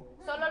people,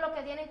 solo lo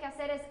que tienen que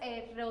hacer es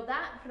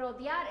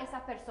rodear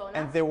esas personas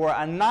and they will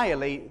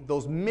annihilate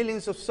those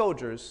millions of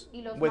soldiers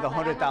y los with matarán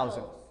a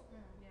 100,000. todos.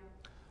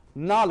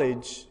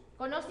 Knowledge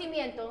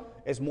Conocimiento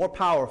is more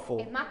powerful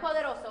es más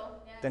poderoso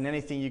than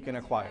anything you can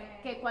acquire.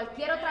 que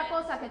cualquier otra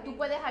cosa que tú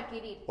puedes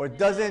adquirir. Or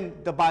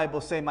doesn't the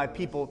Bible say, my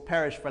people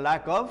perish for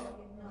lack of?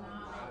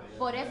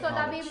 Por eso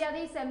la Biblia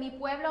dice, mi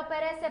pueblo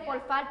perece por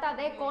falta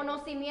de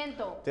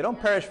conocimiento. They don't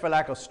perish for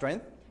lack of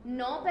strength,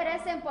 No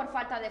perecen por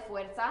falta de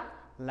fuerza,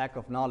 lack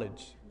of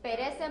knowledge.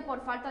 perecen por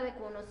falta de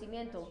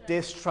conocimiento.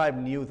 This tribe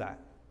knew that,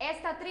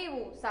 Esta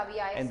tribu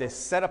sabía and they eso.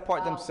 set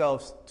apart Wow.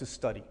 themselves to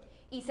study.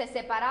 Y se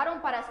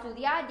separaron para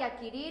estudiar y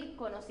adquirir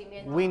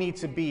conocimiento. We need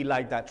to be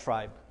like that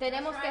tribe.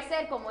 Tenemos que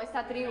ser como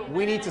esta tribu.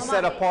 We need to Come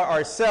set on. apart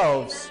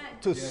ourselves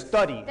to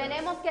study.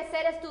 Tenemos que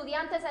ser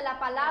estudiantes de la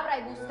palabra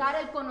y buscar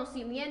el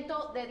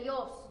conocimiento de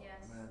Dios.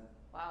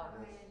 Wow.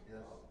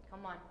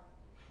 Come on.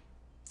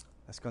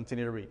 Let's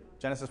continue to read.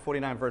 Genesis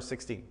 49, verse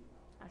 16.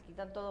 Aquí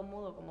están todos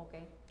mudos como que.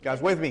 You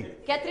guys with me?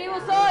 ¿Qué tribu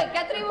soy?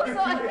 ¿Qué tribu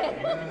soy?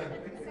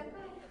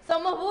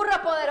 Somos burros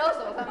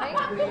poderosos, amén.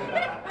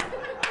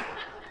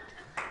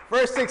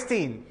 Verse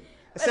 16.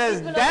 It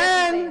says, Versículo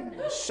Dan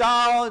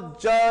shall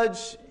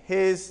judge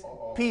his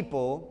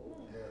people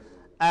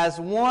as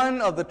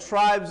one of the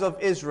tribes of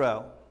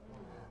Israel.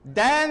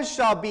 Dan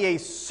shall be a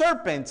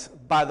serpent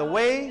by the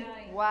way,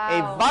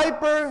 Wow. a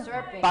viper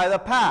Serpent. by the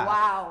path,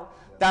 Wow.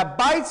 that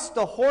bites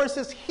the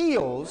horse's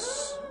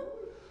heels,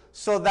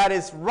 so that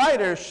its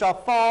rider shall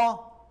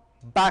fall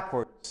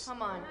backwards.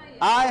 Come on.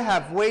 I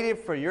have waited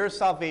for your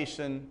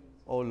salvation,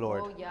 O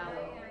Lord. Oh,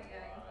 Yahweh.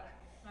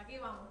 Aquí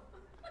vamos.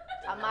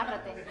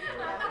 Amárrate.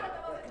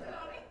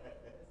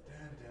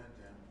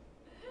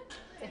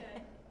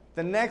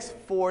 The next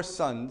 4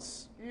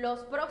 sons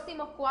Los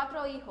próximos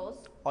 4 hijos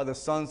are the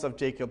sons of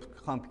Jacob's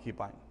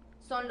concubine.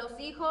 son los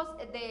hijos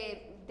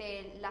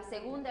de la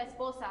segunda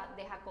esposa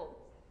de Jacob.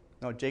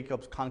 No,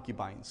 Jacob's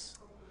concubines,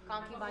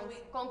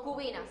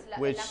 Concubinas,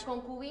 Which- las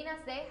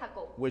concubinas de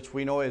Jacob, which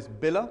we know as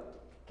Bilhah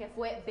que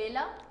fue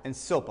Bilhah and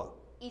Silpah.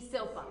 y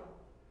Silpa.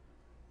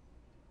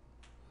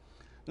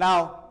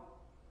 Now,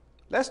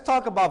 let's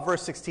talk about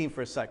verse 16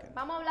 for a second,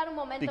 Vamos a hablar un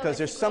momento because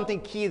del there's something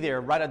key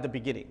there right at the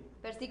beginning.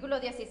 versículo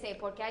 16,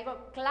 porque hay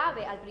algo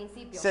clave al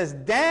principio. It says,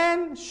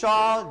 Dan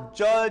shall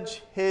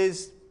judge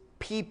his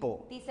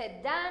people.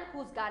 Dice, Dan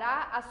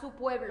juzgará a su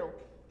pueblo.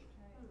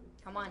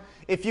 Come on.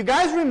 If you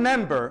guys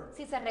remember,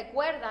 Si se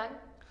recuerdan,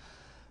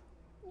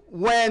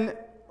 when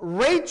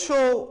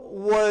Rachel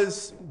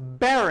was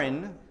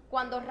barren,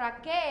 cuando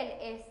Raquel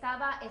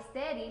estaba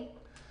estéril,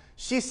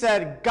 she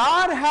said,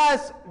 God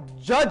has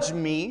judged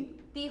me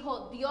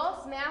dijo,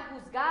 Dios me ha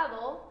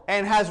juzgado,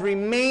 and I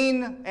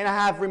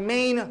have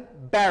remained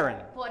barren.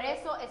 por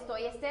eso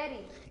estoy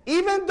estéril.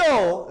 Even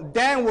though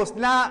Dan was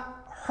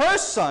not her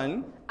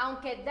son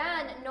Aunque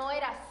Dan no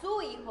era su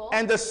hijo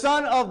and the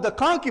son of the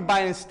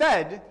concubine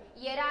instead,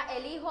 y era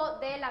el hijo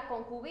de la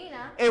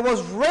concubina, it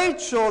was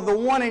Rachel the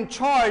one in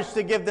charge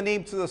to give the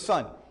name to the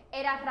son.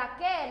 era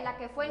Raquel la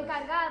que fue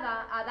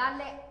encargada a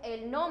darle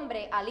el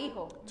nombre al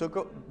hijo.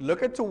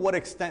 Look at to what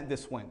extent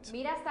this went.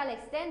 Mira hasta el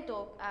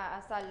extento,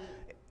 hasta el...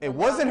 It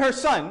wasn't her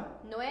son,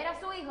 No era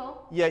su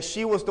hijo, yet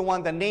she was the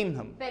one that named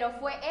him. pero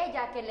fue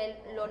ella que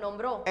lo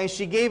nombró And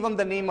she gave him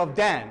the name of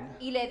Dan,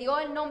 y le dio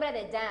el nombre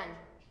de Dan.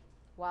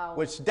 Wow.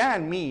 which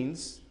Dan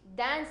means.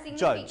 Dan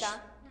Judge. significa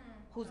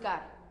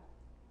juzgar.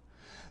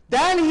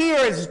 Dan here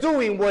is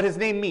doing what his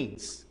name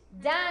means.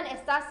 Dan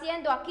está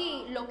haciendo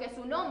aquí lo que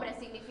su nombre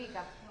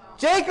significa.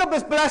 Jacob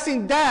is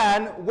blessing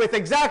Dan with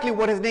exactly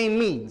what his name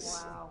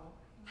means. Wow.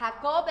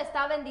 Jacob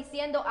está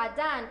bendiciendo a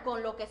Dan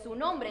con lo que su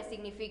nombre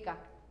significa.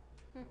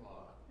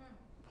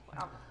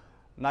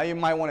 Now you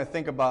might want to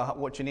think about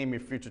what you name your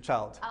future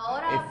child,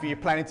 Ahora- if you're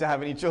planning to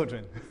have any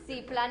children.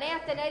 Si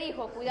planeas tener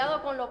hijos,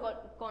 cuidado con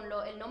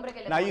el nombre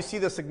que le Now you pones. see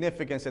the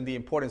significance and the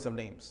importance of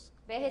names.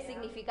 Ves el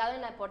significado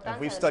en la importancia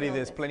And we've de los studied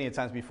this nombres. plenty of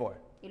times before.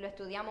 Y lo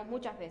estudiamos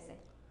muchas veces.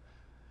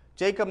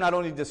 Jacob not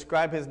only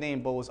described his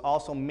name, but was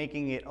also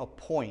making it a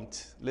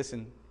point.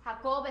 Listen,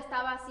 Jacob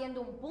estaba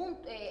haciendo un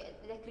punto,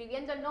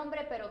 describiendo el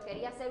nombre, pero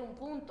quería hacer un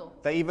punto.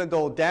 that even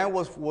though Dan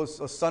was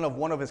a son of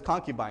one of his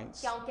concubines,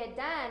 Que aunque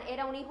Dan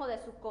era un hijo de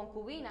sus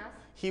concubinas,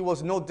 he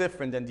was no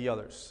different than the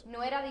others.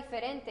 no era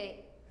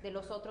diferente de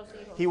los otros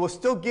hijos. He was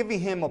still giving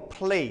him a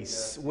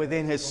place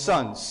within his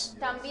sons.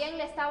 También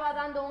le estaba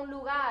dando un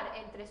lugar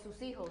entre sus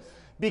hijos.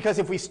 Because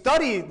if we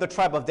study the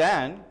tribe of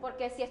Dan,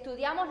 Porque si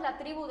estudiamos la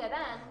tribu de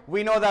Dan,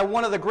 we know that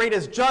one of the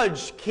greatest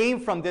judges came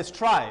from this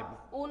tribe,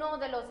 uno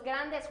de los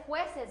grandes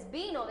jueces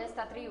vino de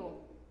esta tribu.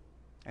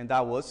 and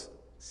that was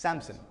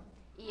Samson.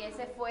 Y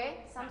ese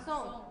fue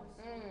Sansón.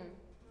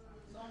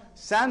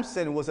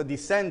 Samson was a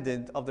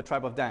descendant of the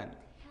tribe of Dan.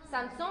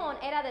 Sansón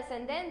era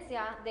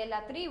descendencia de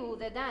la tribu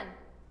de Dan.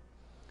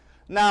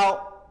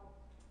 Now,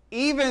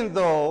 even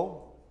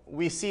though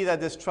we see that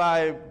this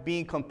tribe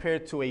being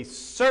compared to a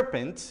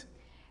serpent,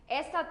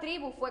 Esta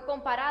tribu fue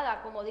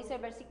comparada, como dice el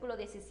versículo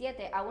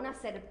 17, a una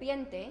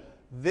serpiente.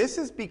 this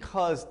is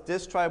because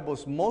this tribe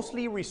was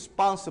mostly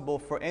responsible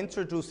for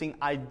introducing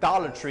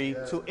idolatry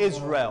to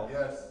Israel.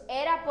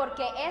 Era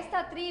porque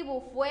esta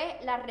tribu fue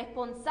la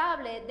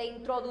responsable de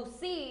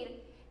introducir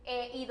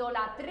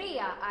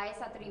idolatría a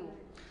esa tribu.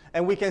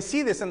 And we can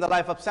see this in the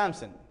life of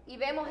Samson. Y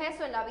vemos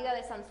eso en la vida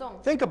de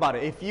Sansón. Think about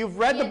it. If you've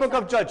read the book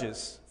of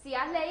Judges, Si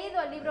has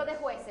leído el libro de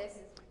jueces,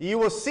 you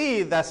will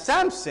see that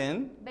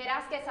Samson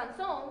verás que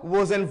Sansón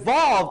was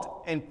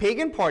involved in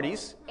pagan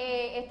parties.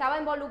 estaba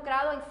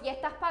involucrado en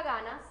fiestas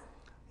paganas,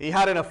 He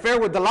had an affair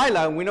with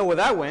Delilah, and we know where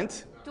that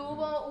went.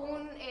 tuvo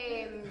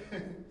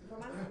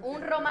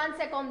un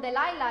romance con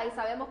Delilah y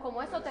sabemos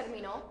cómo eso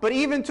terminó, But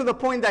even to the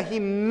point that he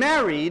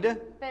married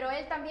pero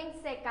él también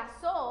se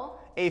casó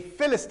a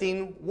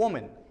Philistine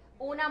woman.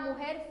 una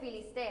mujer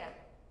filistera.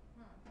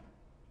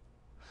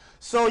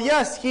 So,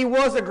 yes, he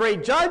was a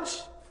great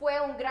judge, Fue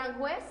un gran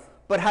juez,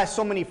 but has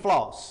so many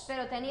flaws.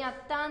 pero tenía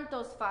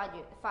tantos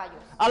fallos.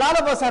 A lot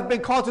of us have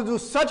been called to do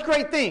such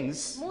great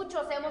things,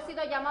 Muchos hemos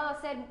sido llamados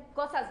a hacer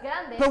cosas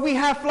grandes, but we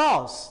have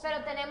flaws. pero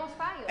tenemos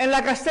fallos. And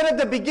like I said at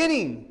the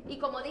beginning, Y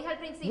como dije al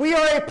principio, we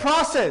are a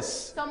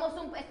process.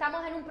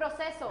 estamos en un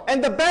proceso.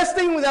 And the best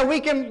thing that we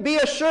can be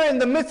assured in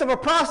the midst of a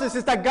process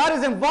is that God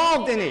is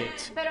involved in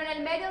it. Pero en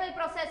el medio del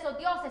proceso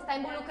Dios está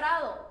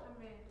involucrado.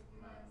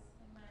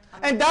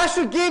 And that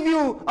should give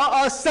you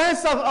a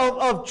sense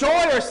of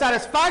joy or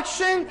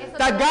satisfaction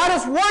that God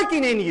is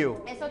working in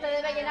you. Eso te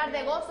debe llenar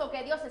de gozo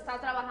que Dios está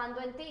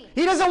trabajando en ti.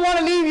 He doesn't want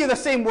to leave you the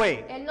same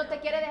way. Él no te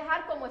quiere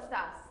dejar como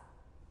estás.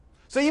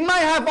 So you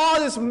might have all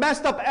these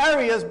messed up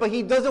areas, but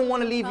He doesn't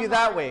want to leave you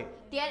that way.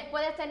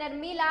 Puedes tener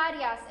 1000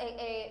 áreas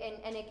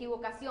en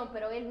equivocación,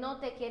 pero Él no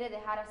te quiere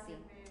dejar así.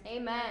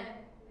 Amen.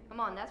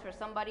 Come on, that's for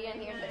somebody in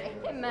here today.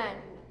 Amen.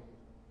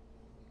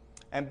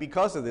 And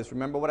because of this,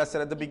 remember what I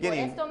said at the Y por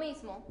beginning, esto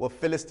mismo, what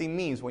Philistine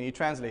means when you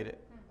translate it.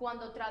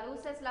 cuando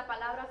traduces la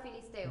palabra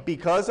filisteo,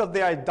 Because of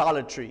their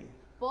idolatry,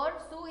 por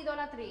su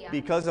idolatría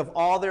because of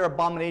all their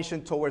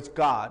abomination towards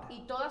God,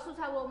 y todas sus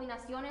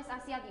abominaciones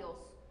hacia Dios,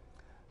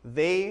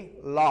 they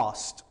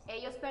lost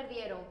ellos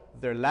perdieron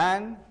their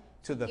land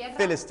to the tierra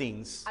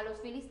Philistines. a los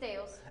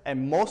filisteos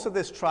And most of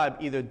this tribe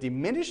either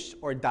diminished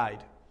or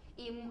died.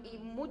 y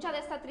mucha de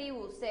esta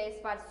tribu se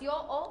esparció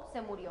o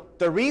se murió.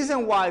 The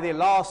reason why they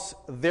lost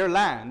their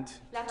land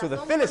La to the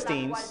razón por la cual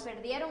Philistines,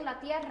 perdieron la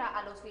tierra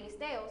a los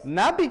filisteos,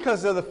 not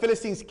because of the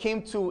Philistines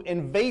came to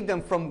invade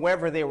them from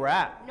wherever they were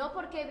at, no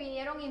porque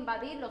vinieron a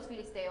invadir los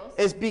filisteos,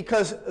 is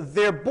because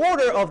their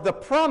border of the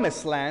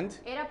promised land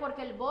era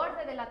porque el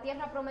borde de la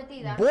tierra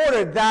prometida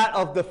bordered that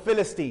of the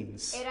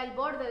Philistines. era el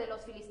borde de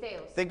los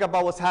filisteos. Think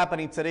about what's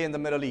happening today in the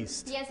Middle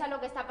East. Piensa lo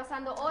que está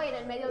pasando hoy en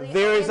el Medio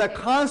There is a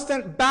Oriente.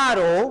 constant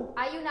battle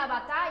Hay una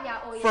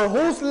batalla hoy for en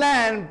día whose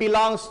land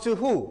belongs to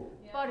who?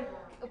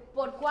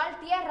 por cuál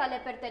tierra le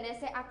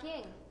pertenece a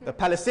quién. The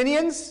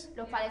Palestinians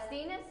Los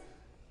palestinos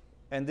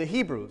and the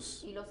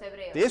Hebrews, y los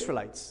hebreos. the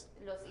Israelites.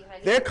 Los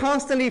israelitas. They're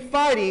constantly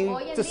fighting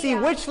Hoy en to see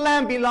día- which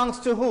land belongs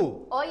to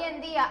who. Hoy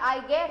en día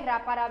hay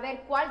guerra para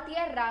ver cuál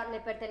tierra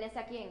le pertenece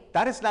a quién.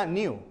 That is not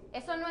new.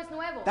 Eso no es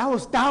nuevo. That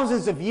was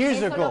thousands of years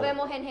Eso lo ago.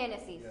 vemos en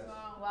Génesis.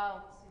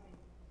 Wow.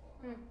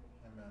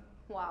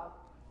 Wow.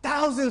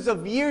 Thousands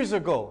of years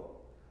ago.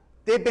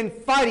 They've been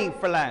fighting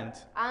for land.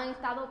 Han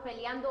estado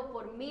peleando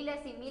por miles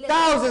y miles de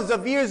Thousands años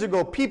of years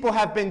ago, people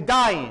have been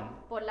dying.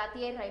 por la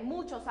tierra y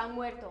muchos han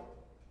muerto.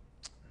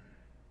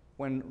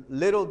 When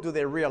little do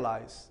they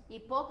realize Y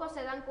pocos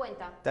se dan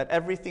cuenta that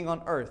everything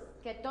on earth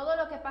que todo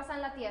lo que pasa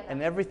en la tierra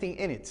and everything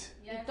in it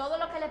y todo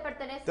lo que le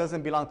pertenece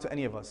doesn't belong to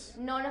any of us.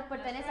 no nos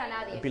pertenece a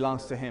nadie. It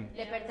belongs to Him.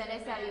 Le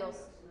pertenece a Dios.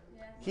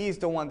 He's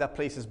the one that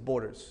places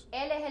borders.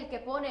 Él es el que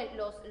pone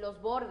los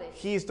bordes.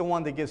 He's the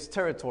one that gives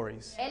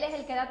territories. Él es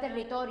el que da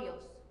territorios.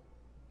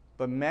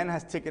 But man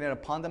has taken it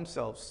upon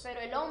themselves Pero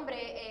el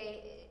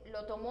hombre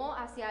lo tomó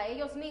hacia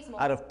ellos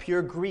mismos out of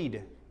pure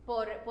greed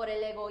por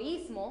el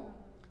egoísmo,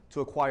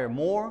 to acquire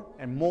more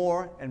and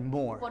more and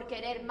more. por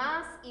querer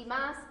más y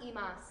más y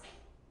más.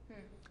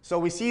 So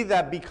we see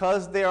that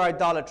because their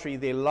idolatry,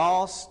 they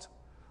lost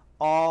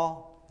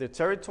all their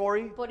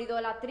territory. Por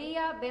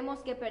idolatría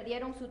vemos que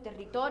perdieron su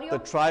territorio, The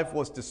tribe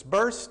was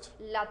dispersed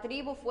la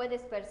tribu fue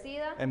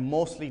dispersida and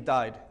mostly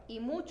died. y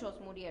muchos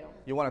murieron.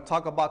 You want to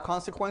talk about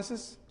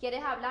consequences?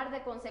 ¿Quieres hablar de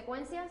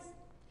consecuencias?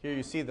 Here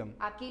you see them.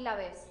 Aquí la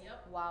ves.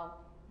 Wow.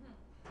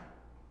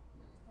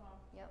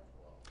 Yep.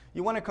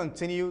 You want to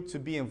continue to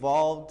be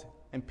involved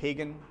in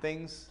pagan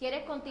things?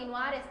 ¿Quieres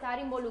continuar a estar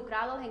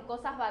involucrados en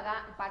cosas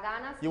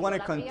paganas? You want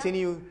to idolatría?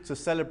 continue to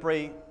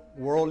celebrate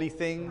worldly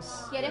things,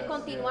 ¿Quieres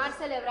continuar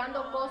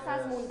celebrando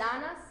cosas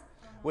mundanas?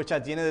 which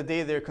at the end of the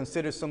day they're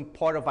considered some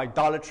part of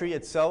idolatry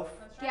itself?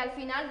 Que al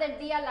final del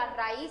día la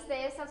raíz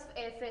de esas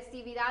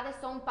festividades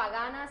son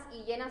paganas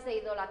y llenas de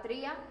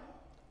idolatría.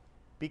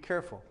 Be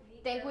careful.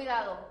 Ten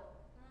cuidado,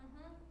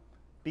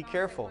 Be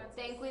careful.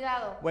 ten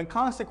cuidado. When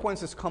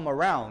consequences come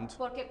around,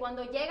 Porque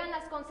cuando llegan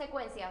las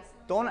consecuencias,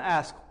 don't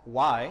ask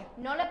why.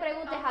 no le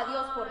preguntes a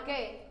Dios por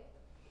qué.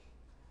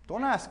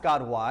 Don't ask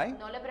God why.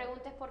 No le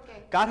preguntes por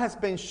qué. God has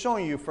been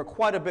showing you for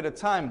quite a bit of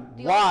time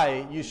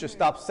why you should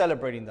stop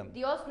celebrating them.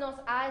 Dios nos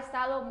ha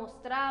estado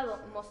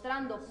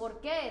mostrando por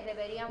qué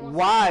deberíamos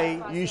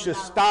Why ser you should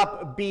apasionados.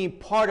 stop being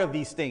part of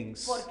these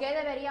things. ¿Por qué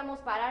deberíamos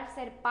parar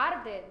ser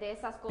parte de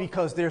esas cosas?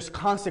 Because there's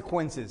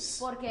consequences.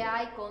 Porque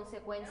hay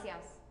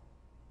consecuencias.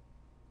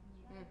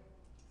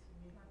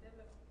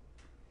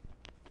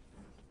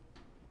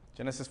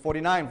 Genesis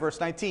 49, verse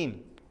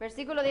 19.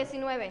 Versículo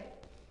 19.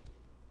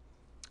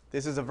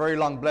 This is a very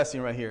long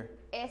blessing right here.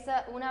 Es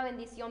una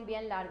bendición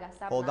bien larga.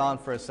 Stop Hold now. on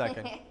for a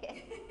second.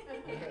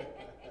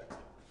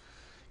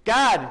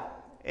 God,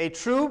 a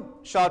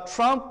troop shall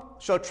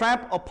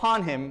tramp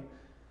upon him,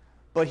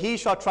 but he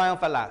shall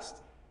triumph at last.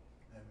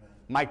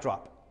 Mic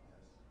drop.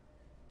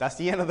 That's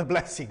the end of the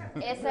blessing.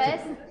 Esa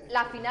es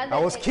la final I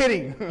was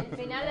kidding. el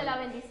final de la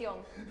bendición.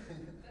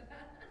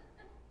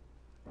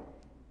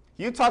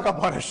 You talk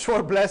about a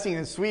short blessing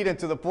and sweet and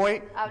to the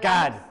point.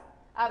 God.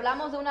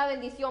 Hablamos de una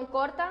bendición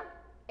corta,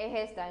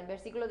 es esta, en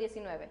versículo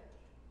 19.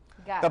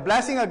 God. The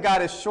blessing of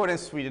God is short and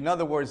sweet. In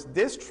other words,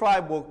 this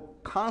tribe will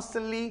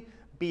constantly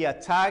be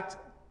attacked,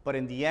 but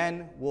in the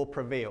end will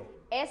prevail.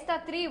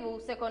 Esta tribu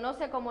se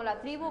conoce como la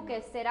tribu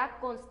que será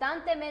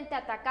constantemente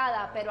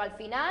atacada, pero al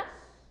final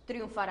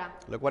triunfará.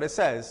 Look what it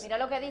says. Mira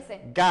lo que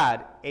dice.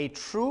 God, a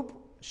troop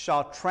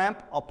shall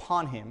tramp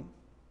upon him,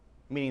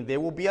 meaning they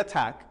will be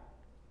attacked,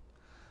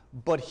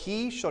 but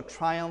he shall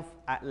triumph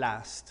at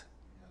last.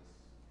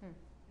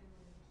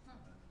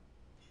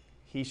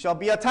 He shall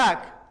be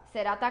attacked,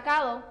 Será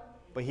atacado,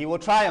 but he will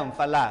triumph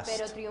at pero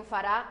last.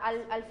 triunfará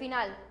al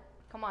final.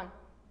 Come on.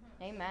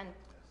 Amen.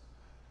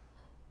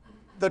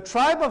 The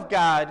tribe of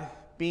God,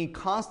 being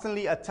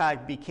constantly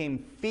attacked, became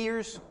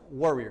fierce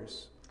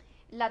warriors.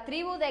 La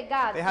tribu de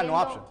Gad, They had no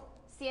option.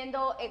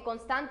 siendo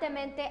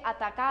constantemente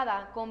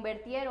atacada,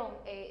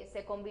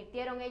 se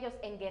convirtieron ellos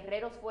en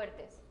guerreros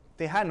fuertes.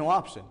 They had no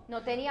option. No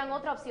tenían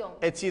otra opción.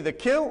 It's either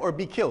kill or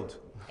be killed,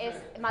 Es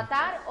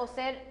matar o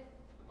ser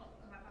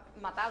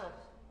matados.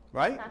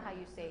 right? That's not how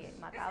you say it.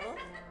 Matados.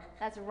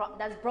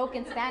 That's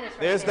broken Spanish. Right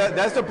There's there.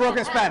 that's the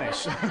broken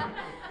Spanish.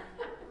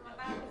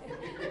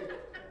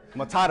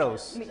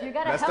 Matados. You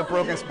gotta That's the help me.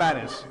 broken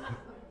Spanish.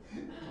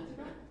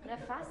 No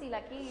es fácil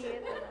aquí.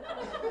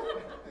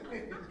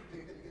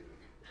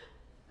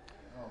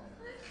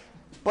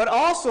 But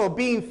also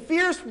being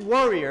fierce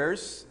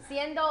warriors,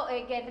 Siendo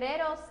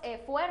guerreros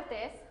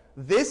fuertes,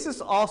 this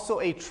is also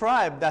a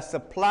tribe that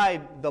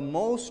supplied the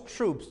most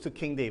troops to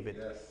King David.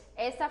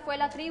 esta fue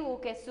la tribu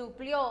que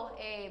suplió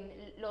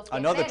los guerreros.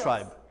 Another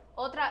tribe.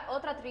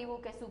 Otra tribu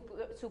que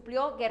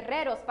suplió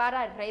guerreros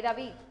para el rey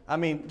David. I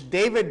mean,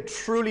 David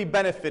truly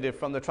benefited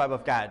from the tribe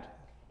of Gad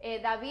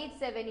David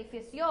se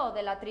benefició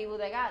de la tribu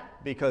de Gad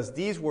because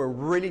these were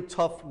really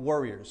tough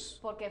warriors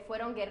porque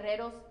fueron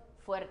guerreros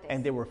fuertes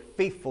and they were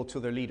faithful to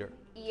their leader.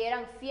 y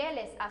eran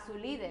fieles a su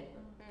líder.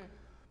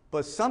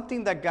 But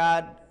something that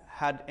God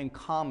had in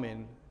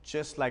common,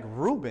 just like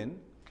Reuben,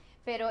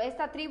 Pero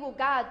esta tribu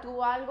Gad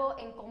tuvo algo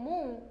en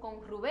común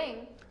con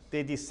Rubén.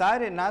 they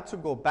decided not to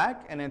go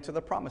back and enter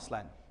the promised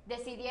land.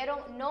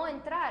 Decidieron no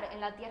entrar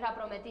en la tierra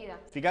prometida.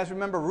 If you guys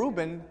remember,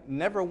 Reuben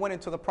never went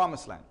into the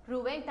promised land.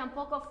 Rubén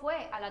tampoco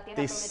fue a la tierra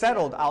They prometida.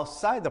 settled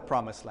outside the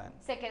promised land.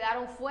 Se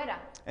quedaron fuera.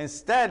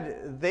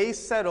 Instead, they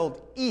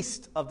settled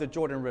east of the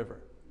Jordan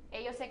River,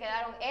 Ellos se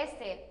quedaron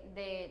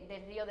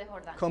del río de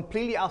Jordán,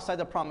 completely outside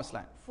the promised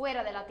land.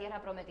 fuera de la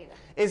tierra prometida.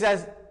 It's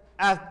as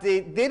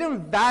they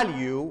didn't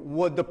value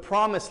what the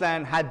promised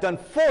land had done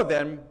for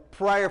them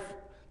prior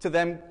to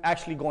them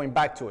actually going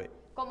back to it.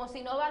 Como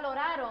si no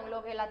valoraron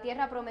lo que la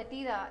tierra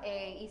prometida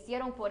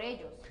hicieron por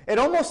ellos. It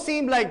almost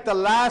seemed like the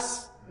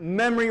last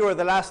memory or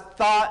the last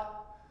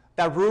thought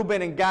that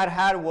Reuben and Gad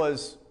had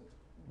was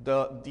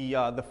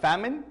the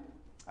famine,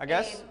 I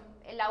guess.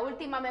 La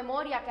última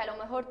memoria que a lo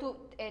mejor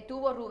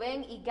tuvo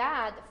Rubén y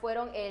Gad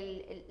fueron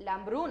la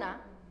hambruna.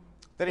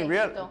 They de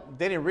didn't, Egipto.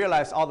 they didn't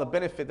realize all the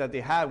benefit that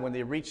they had when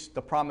they reached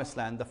the promised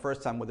land the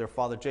first time with their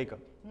father Jacob.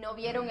 No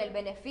vieron el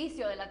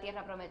beneficio de la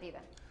tierra prometida.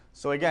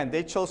 So again,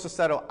 they chose to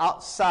settle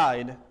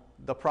outside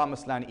the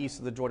promised land east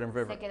of the Jordan Se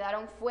River.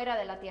 quedaron fuera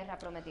de la tierra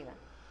prometida.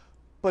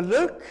 But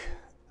look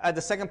at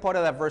the second part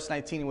of that verse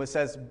 19 where it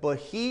says, "But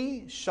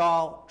he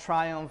shall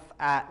triumph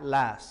at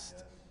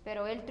last."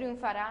 Pero él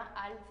triunfará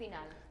al final.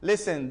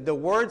 Listen, the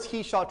words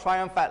 "he shall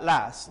triumph at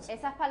last,"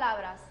 Esas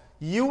palabras,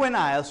 you and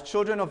I as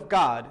children of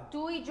God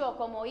tú y yo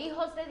como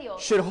hijos de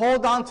Dios, should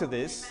hold on to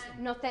this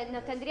nos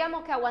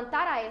tendríamos que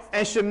aguantar a esto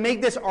and should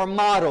make this our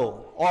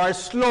motto or our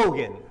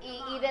slogan.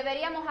 y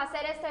deberíamos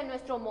hacer esto en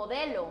nuestro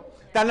modelo.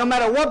 That no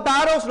matter what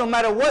battles, no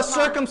matter what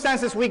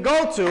circumstances we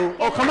go to,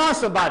 oh come on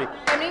somebody,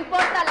 Que no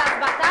importa las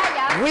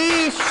batallas,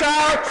 we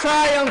shall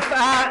triumph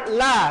at al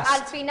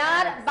last.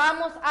 final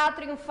vamos a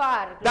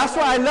triunfar. That's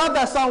why I love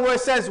that song where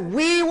it says,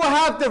 "We will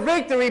have the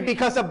victory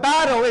because the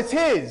battle is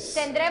his."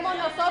 Tendremos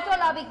nosotros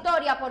la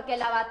victoria porque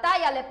la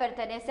batalla le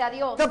pertenece a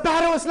Dios. The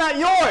battle is not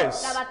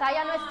yours. La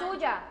batalla no es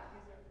tuya.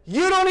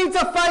 You don't need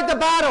to fight the Tú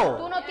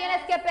battle. no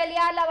tienes que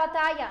pelear la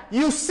batalla.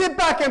 You sit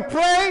back and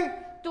pray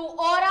Tú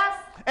oras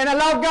and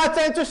allow God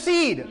to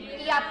intercede.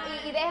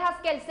 y dejas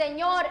que el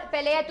Señor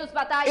pelee tus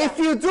batallas. If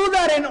you do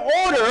that in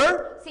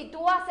order, Si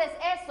tú haces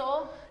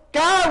eso,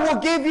 God will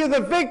give you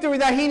the victory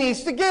that he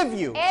needs to give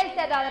you. Él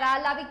te dará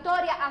la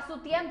victoria a su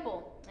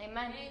tiempo.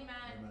 Amén.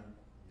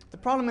 The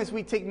problem is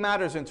we take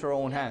matters into our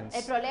own El hands.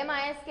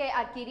 problema es que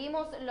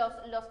adquirimos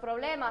los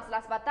problemas,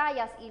 las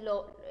batallas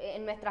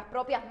en nuestras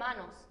propias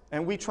manos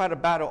And we try to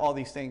battle all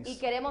these y things.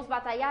 queremos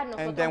batallar And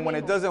nosotros then when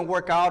it mismos. doesn't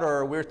work out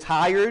or we're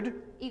tired,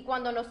 Y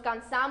cuando nos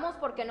cansamos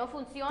porque no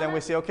funciona, then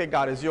we say, "Okay,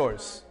 God is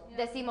yours."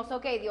 decimos,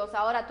 ok, Dios,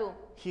 ahora tú.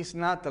 He's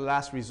not the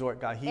last resort,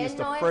 God. He is Él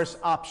the no first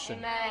option.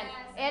 Amen.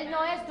 Él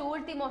no es tu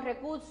último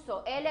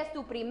recurso, Él es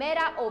tu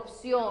primera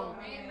opción.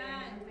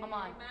 Come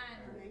on.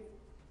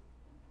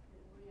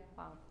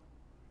 Wow.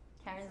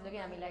 Karen's looking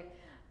at me like,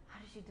 how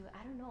did you do it?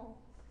 I don't know.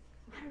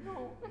 I don't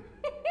know.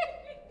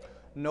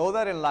 Know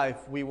that in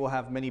life we will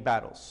have many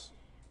battles,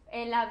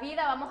 En la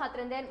vida vamos a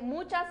tener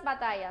muchas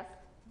batallas,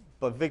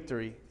 but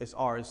victory is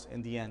ours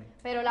in the end.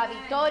 pero la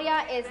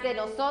victoria es de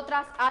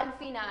nosotras al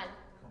final.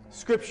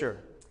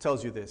 Scripture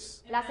tells you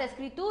this. Las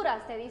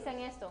escrituras te dicen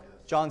esto.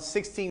 John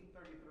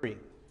 16:33.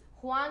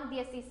 Juan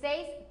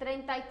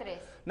 16:33.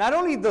 Not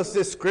only does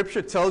this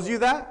scripture tells you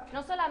that,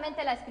 No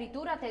solamente la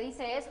escritura te dice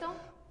esto,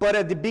 but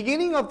at the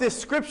beginning of this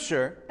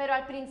scripture, pero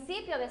al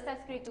principio de esta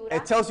escritura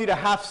it tells you to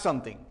have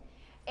something.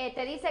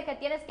 te dice que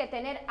tienes que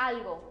tener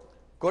algo.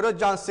 Go to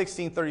John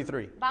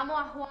 16:33 Vamos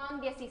a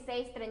Juan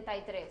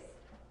 16:33.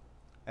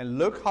 and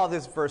look how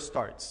this verse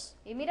starts.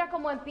 Y mira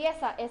cómo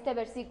empieza este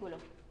versículo.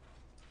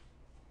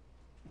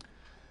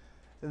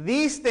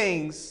 These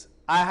things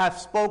I have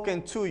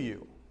spoken to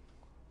you,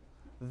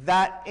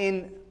 that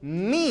in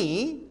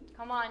me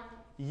Come on.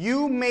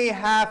 you may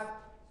have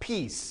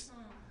peace.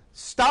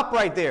 Stop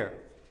right there.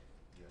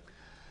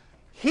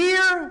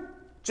 Here,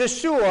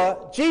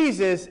 Yeshua,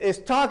 Jesus, is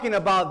talking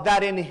about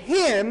that in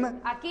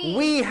him Aquí.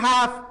 we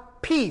have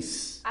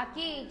peace.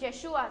 Aquí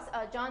Yeshua,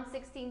 John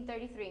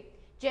 16:33.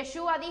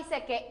 Yeshua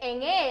dice que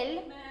en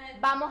él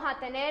vamos a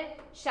tener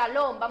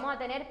shalom, vamos a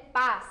tener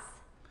paz.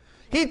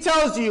 He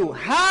tells you,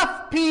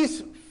 have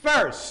peace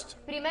first.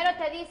 Primero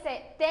te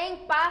dice,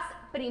 ten paz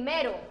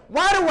primero.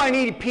 Why do I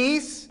need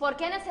peace? ¿Por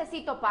qué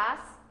necesito paz?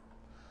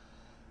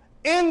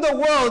 In the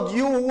world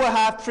you will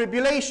have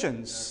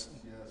tribulations.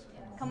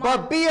 Come But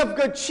on. be of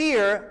good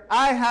cheer,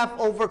 I have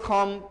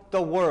overcome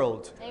the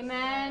world.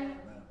 Amen.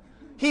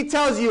 He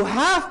tells you,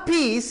 have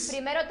peace,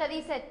 Primero te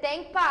dice,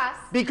 ten paz,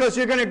 because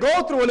you're going to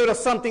go through a little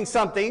something,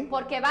 something.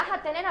 porque vas a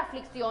tener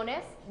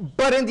aflicciones,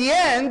 But in the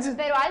end,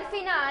 pero al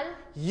final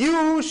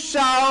you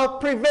shall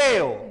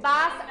prevail.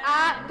 vas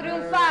a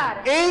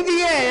triunfar. In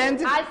the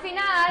end, Al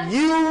final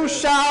you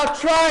shall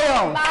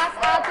triumph. vas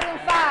a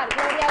triunfar.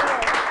 Gloria a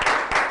Dios.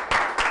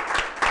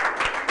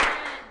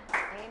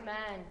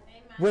 Amen.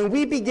 When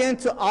we begin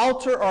to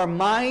alter our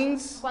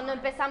minds, Cuando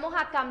empezamos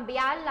a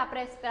cambiar la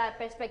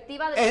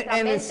perspectiva de and, nuestra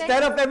and mente,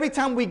 instead of every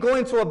time we go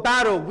into a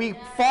battle, we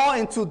fall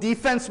into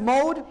defense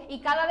mode, y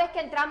cada vez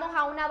que entramos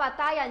a una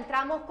batalla,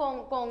 entramos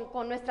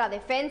con nuestra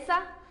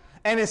defensa,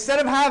 and instead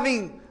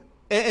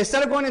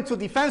of going into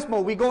defense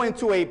mode, we go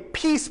into a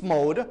peace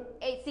mode,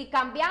 si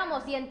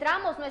cambiamos y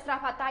entramos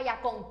nuestras batallas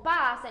con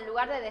paz en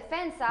lugar de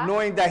defensa,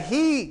 knowing that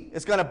He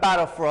is going to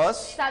battle for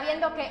us.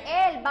 sabiendo que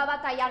Él va a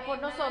batallar por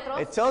nosotros,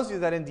 It tells you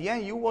that in the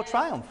end you will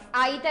triumph.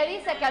 ahí te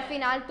dice que al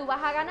final tú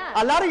vas a ganar.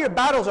 A lot of your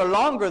battles are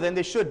longer than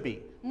they should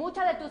be.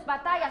 Muchas de tus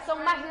batallas son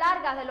más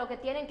largas de lo que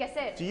tienen que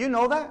ser. Do you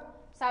know that?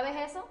 ¿Sabes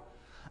eso?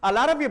 A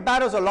lot of your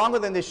battles are longer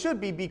than they should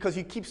be because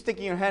you keep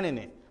sticking your hand in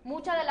it.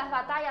 Muchas de las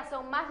batallas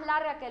son más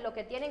largas que lo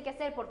que tienen que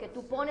ser porque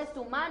tú pones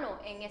tu mano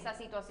en esa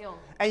situación.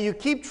 And you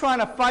keep trying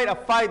to fight a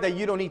fight that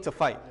you don't need to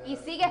fight. Y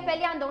sigues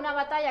peleando una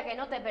batalla que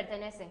no te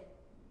pertenece.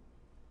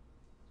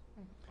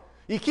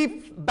 You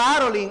keep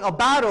battling a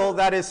battle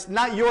that is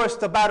not yours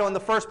to battle in the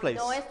first place.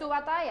 No es tu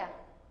batalla,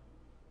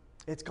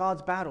 It's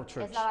God's battle,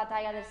 church, es la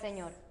batalla del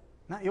Señor,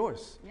 not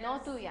yours. no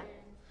tuya.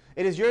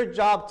 It is your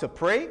job to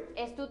pray,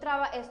 Es tu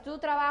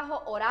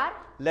trabajo orar,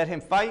 let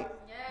Him fight,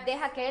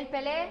 deja que Él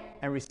pelee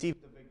and receive.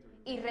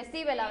 y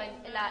recibe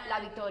la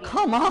victoria.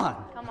 Come on.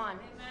 Come on.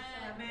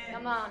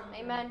 Come on.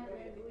 Amen.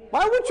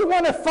 Why would you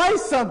want to fight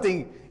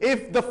something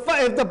if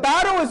the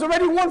battle is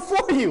already won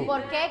for you?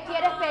 ¿Por qué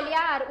quieres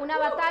pelear una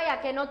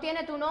batalla que no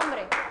tiene tu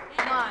nombre?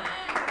 Come on.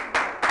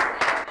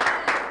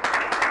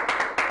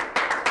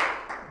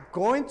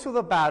 Go into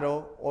the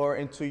battle or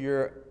into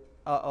your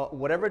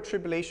whatever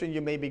tribulation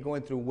you may be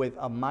going through with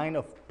a mind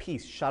of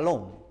peace,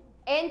 shalom.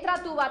 Entra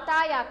a tu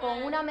batalla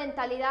con una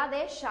mentalidad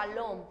de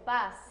shalom,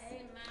 paz.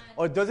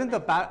 Or doesn't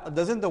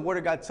the Word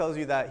of God tells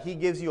you that He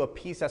gives you a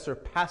peace that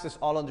surpasses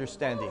all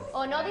understanding?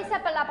 ¿O no dice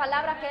la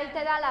palabra que Él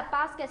te da la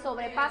paz que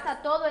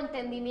sobrepasa todo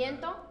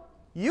entendimiento?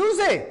 Use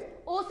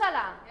it.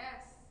 Úsala.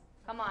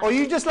 Come on. Or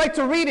you just like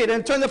to read it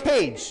and turn the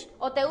page.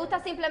 ¿O te gusta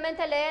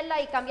simplemente leerla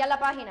y cambiar la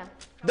página?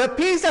 The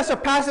peace that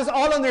surpasses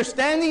all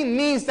understanding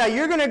means that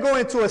you're going to go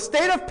into a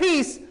state of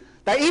peace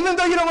that even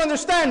though you don't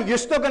understand, you're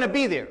still going to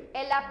be there.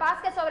 En la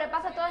paz que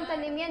sobrepasa todo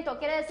entendimiento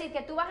quiere decir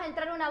que tú vas a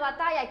entrar en una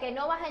batalla y que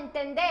no vas a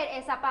entender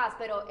esa paz,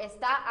 pero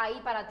está ahí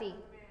para ti.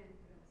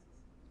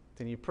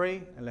 Then you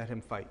pray and let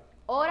Him fight.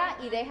 Ora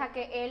y deja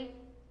que Él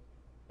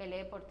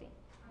pelee por ti.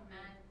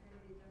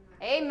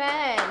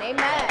 Amen.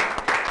 Amen.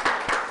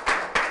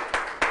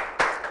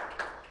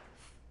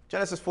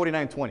 Genesis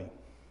 49:20.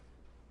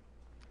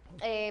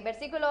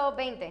 Versículo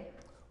 20.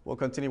 We'll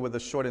continue with the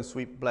short and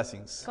sweet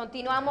blessings.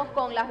 Continuamos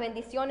con las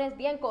bendiciones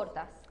bien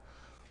cortas.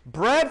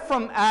 Bread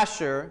from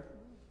Asher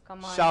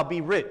Come on. shall be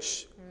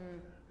rich,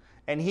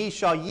 and he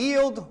shall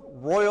yield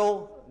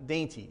royal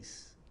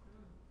dainties.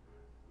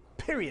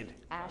 Period.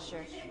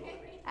 Asher.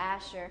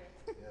 Asher.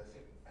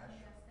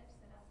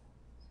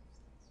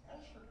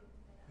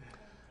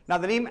 Now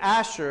the name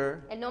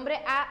Asher El nombre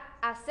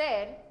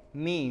Aser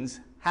means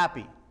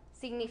happy.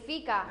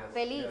 significa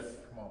feliz.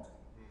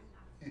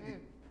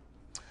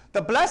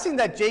 The blessing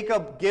that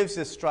Jacob gives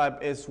his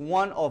tribe is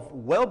one of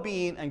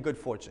well-being and good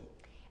fortune.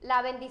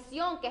 La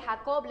bendición que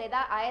Jacob le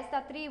da a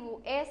esta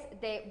tribu es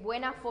de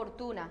buena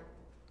fortuna.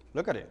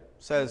 Look at it.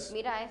 It says,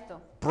 Mira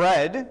esto,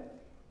 bread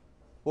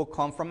will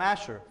come from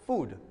Asher,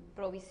 food,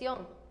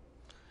 provisión,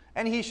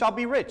 and he shall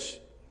be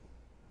rich,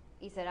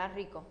 y será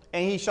rico.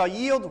 and he shall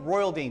yield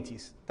royal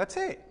dainties. That's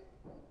it.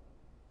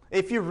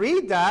 If you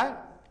read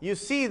that, you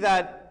see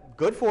that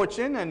good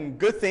fortune and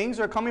good things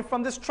are coming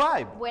from this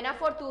tribe. Buena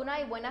fortuna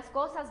y buenas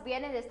cosas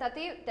vienen de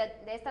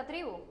esta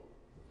tribu.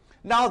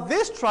 Now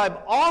this tribe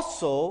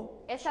also,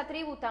 Esta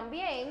tribu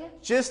también,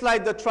 just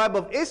like the tribe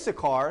of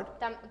Issachar,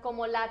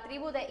 como la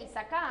tribu de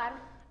Isaacar,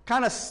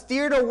 kind of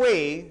steered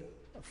away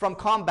from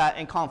combat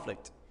and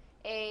conflict.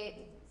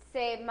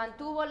 se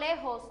mantuvo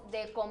lejos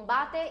de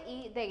combate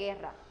y de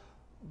guerra.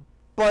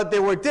 But they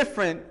were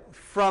different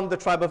from the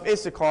tribe of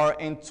Issachar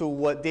into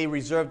what they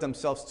reserved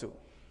themselves to.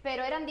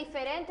 Pero eran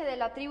diferentes de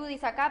la tribu de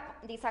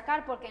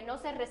Isaacar porque no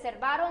se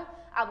reservaron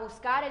a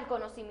buscar el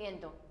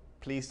conocimiento.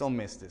 Please don't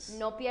miss this.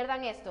 No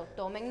pierdan esto,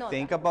 tomen nota.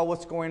 Think about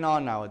what's going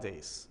on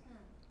nowadays.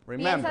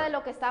 Remember, Piensa de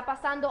lo que está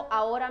pasando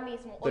ahora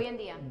mismo, hoy en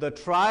día. the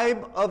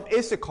tribe of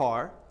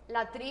Issachar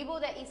La tribu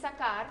de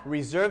Isaacar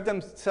reserved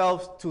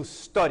themselves to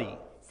study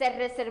se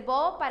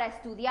reservó para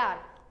estudiar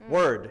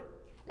word,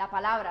 la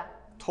palabra,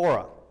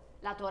 Torah.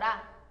 la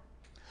Torá.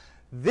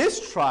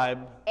 This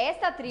tribe,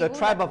 Esta the tribu,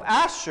 tribe of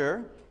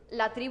Asher,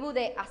 la tribu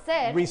de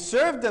Aser,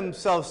 reserved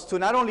themselves to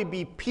not only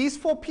be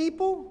peaceful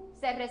people,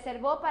 se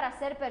reservó para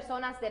ser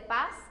personas de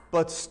paz,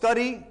 but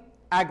study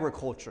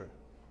agriculture.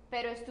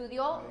 pero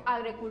estudió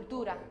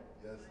agricultura.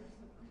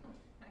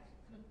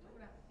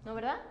 ¿No,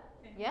 verdad?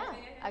 Yeah,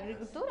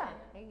 agricultura.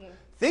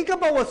 Think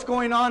about what's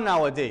going on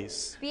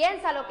nowadays.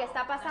 Piensa lo que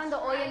está pasando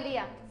hoy en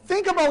día.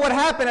 Think about what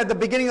happened at the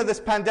beginning of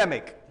this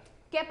pandemic.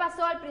 ¿Qué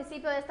pasó al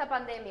principio de esta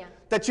pandemia?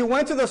 That you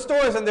went to the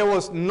stores and there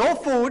was no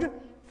food.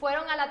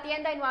 Fueron a la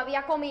tienda y no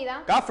había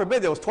comida. God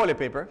forbid there was toilet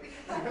paper.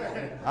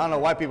 I don't know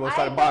why people I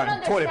started don't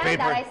buying toilet understand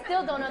that. I paper.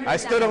 still don't understand. I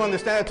still don't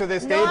understand it to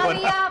this day, No but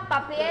había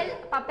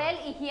papel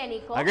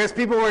higiénico. I guess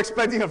people were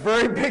expecting a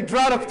very big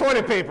drought of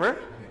toilet paper.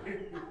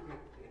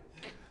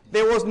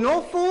 There was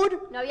no food.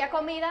 No había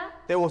comida.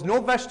 There was no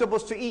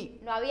vegetables to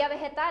eat. No había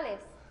vegetales.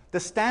 The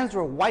stands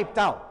were wiped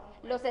out.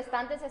 Los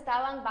estantes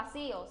estaban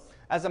vacíos.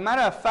 As a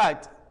matter of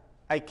fact,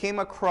 I came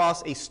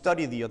across a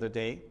study the other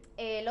day.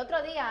 El otro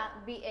día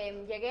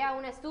llegué a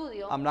un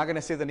estudio. I'm not going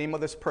to say the name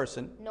of this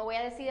person. No voy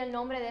a decir el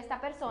nombre de esta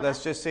persona.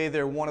 Let's just say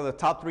they're one of the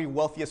top 3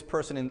 wealthiest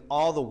person in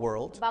all the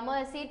world. Vamos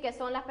a decir que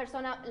son las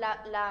personas,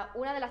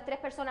 una de las 3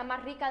 personas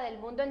más ricas del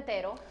mundo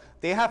entero.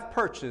 They have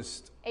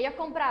purchased Ellos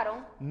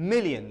compraron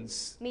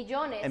millions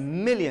millones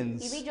and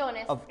millions y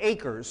billones of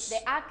acres de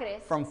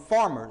acres from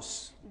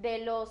farmers.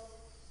 de los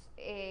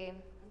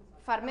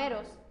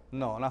farmeros.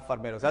 No, not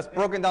farmeros. That's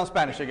broken down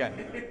Spanish again.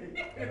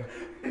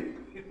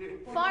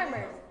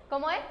 Farmers.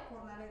 ¿Cómo es?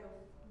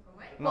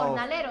 No,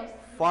 Jornaleros.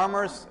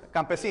 farmers,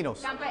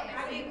 campesinos.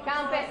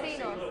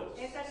 Campesinos.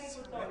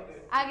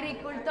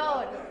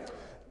 Agricultor.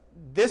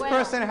 This Bueno,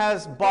 person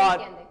has se bought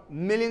entiende.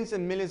 millions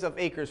and millions of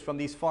acres from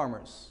these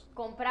farmers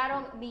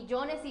Compraron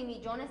millones y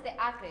millones de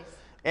acres.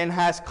 and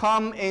has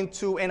come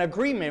into an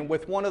agreement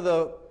with one of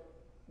the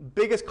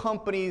biggest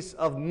companies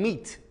of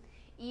meat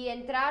Y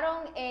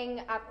entraron en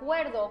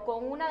acuerdo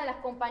con una de las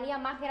compañías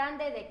más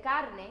grandes de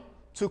carne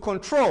to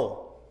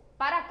control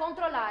para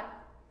controlar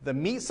the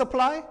meat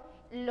supply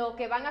lo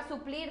que van a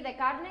suplir de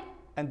carne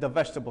and the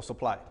vegetable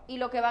supply. y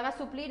lo que van a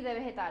suplir de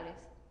vegetales.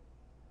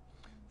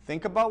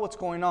 Think about what's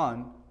going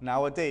on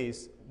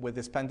nowadays with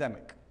this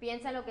pandemic.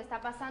 Piensa en lo que está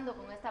pasando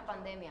con esta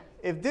pandemia.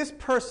 If this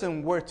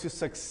person were to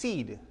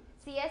succeed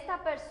Si esta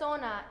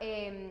persona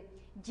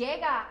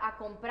llega a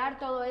comprar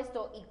todo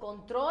esto y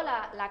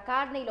controla la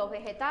carne y los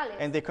vegetales,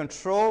 and they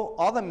control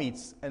all the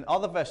meats and all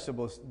the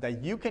vegetables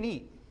that you can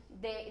eat,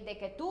 de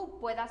que tú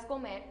puedas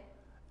comer,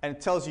 and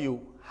it tells you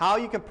how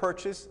you can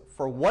purchase,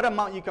 for what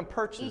amount you can y te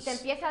purchase,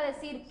 empieza a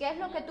decir qué es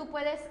lo que tú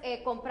puedes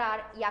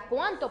comprar y a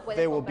cuánto puedes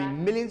there will be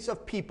comprar, millions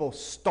of people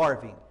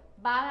starving.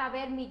 va a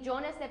haber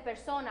millones de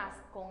personas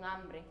con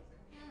hambre.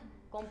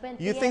 Compren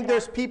You think tierra,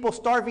 there's people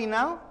starving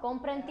now?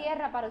 compren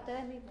tierra para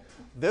ustedes mismos.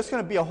 There's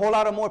going to be a whole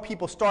lot of more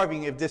people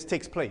starving if this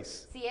takes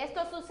place. Si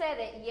esto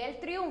sucede y él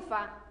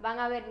triunfa, van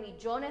a haber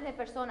millones de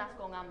personas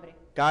con hambre.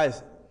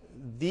 Guys,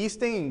 these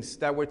things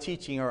that we're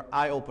teaching are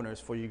eye openers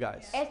for you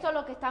guys. Esto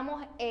lo que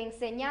estamos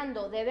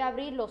enseñando debe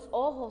abrir los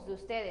ojos de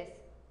ustedes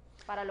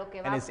para lo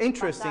que va And a it's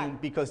interesting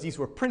pasar. because these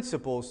were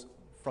principles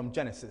from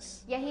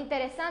Genesis. Y es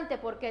interesante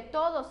porque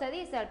todo se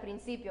dice al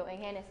principio en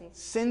Génesis,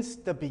 Since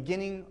the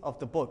beginning of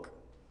the book,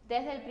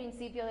 desde el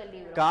principio del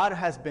libro. God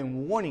has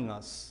been warning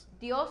us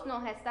Dios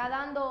nos está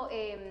dando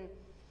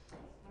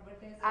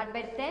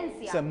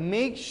advertencia to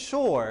make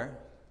sure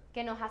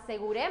que nos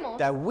aseguremos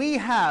that we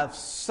have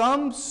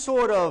some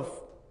sort of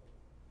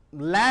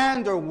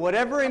land or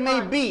whatever it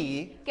may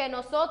be, que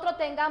nosotros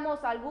tengamos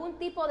algún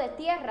tipo de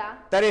tierra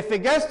that if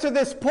it gets to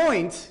this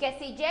point, que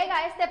si llega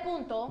a este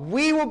punto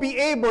we will be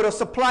able to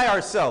supply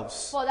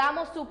ourselves.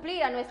 podamos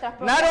suplir a nuestras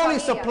propias Not only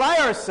familias, supply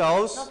no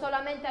ourselves,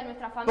 solamente a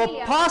nuestra but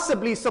familia,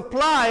 possibly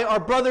supply our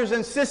brothers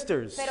and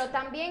sisters. pero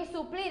también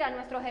suplir a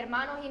nuestros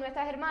hermanos y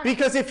nuestras hermanas.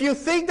 Because if you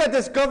think that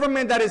this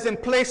government that is in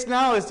place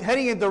now is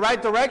heading in the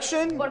right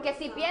direction, Porque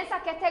si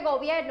piensas que este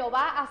gobierno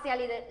va hacia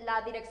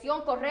la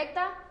dirección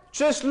correcta,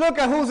 just look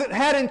at who's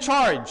head in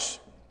charge.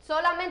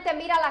 solamente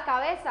mira la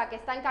cabeza que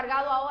está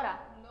encargado ahora.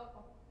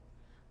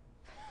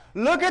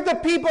 Look at the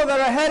people that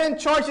are head in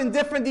charge in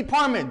different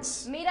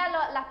departments. Mira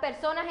las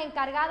personas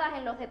encargadas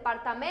en los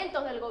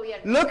departamentos del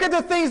gobierno. Look at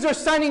the things they're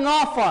signing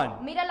off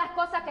on. Mira las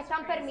cosas que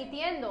están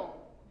permitiendo.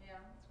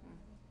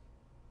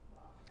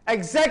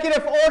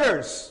 Executive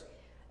orders.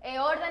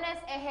 Órdenes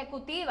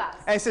ejecutivas.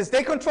 And since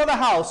they control the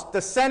House,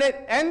 the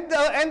Senate, and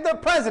the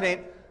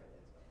President,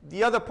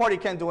 the other party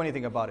can't do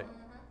anything about it.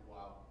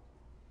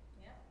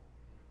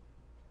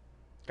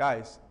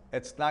 Guys,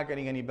 it's not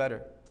getting any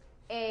better.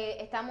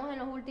 Estamos en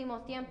los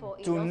últimos tiempos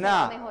y Do no se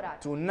va a mejorar.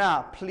 not, do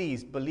not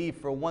please believe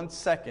for 1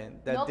 second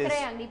that No this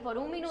crean ni por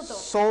un minuto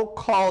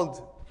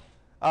so-called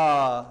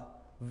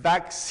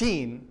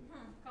vaccine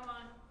Come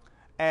on.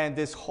 And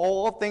this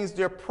whole things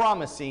they're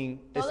promising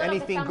is Todo lo que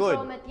anything están good.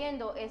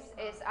 prometiendo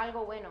es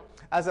algo bueno.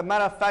 As a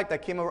matter of fact, I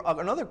came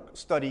another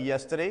study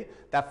yesterday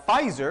that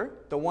Pfizer,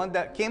 the one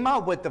that came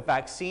out with the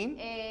vaccine,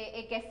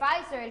 Que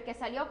Pfizer, el que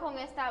salió con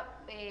esta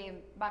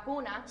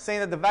vacuna, saying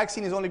that the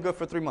vaccine is only good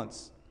for 3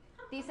 months.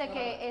 dice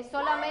que es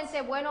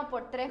solamente bueno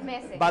por 3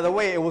 meses. By the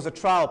way, it was a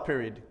trial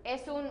period.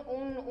 Es un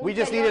We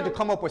just needed to periodo,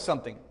 come up with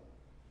something.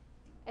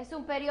 es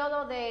un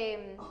periodo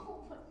de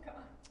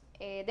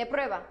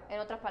prueba, en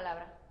otras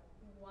palabras.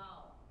 Wow.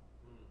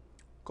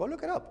 Go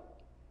look it up.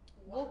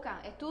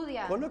 Busca,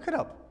 estudia. Go look it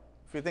up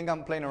if you think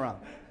I'm playing around.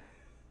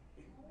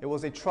 It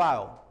was a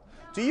trial.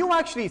 Do you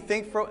actually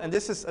think, and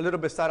this is a little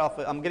bit side off,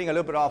 I'm getting a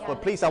little bit off,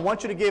 but please, I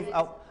want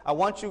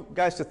you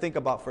guys to think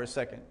about for a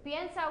second.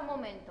 Piensa un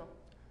momento.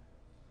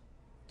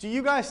 Do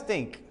you guys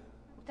think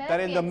Ustedes that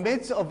in the piensan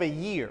midst of a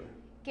year,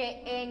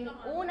 que en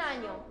un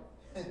año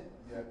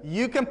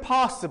you can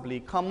possibly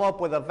come up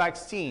with a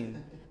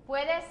vaccine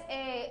puedes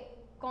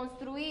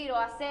construir o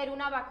hacer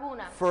una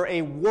vacuna for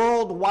a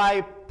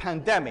worldwide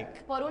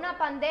pandemic, por una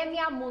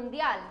pandemia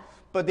mundial,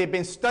 but they've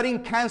been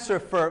studying cancer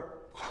for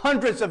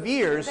hundreds of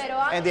years Pero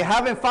and they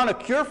haven't found a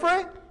cure for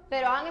it?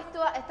 pero han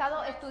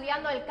estado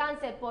estudiando el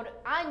cáncer por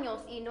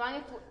años y no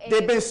han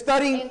They've been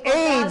studying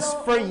AIDS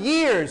encontrado- for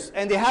years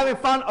and they haven't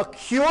found a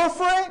cure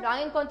for it? no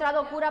han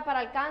encontrado cura para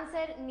el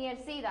cáncer ni el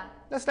SIDA.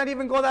 Let's not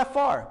even go that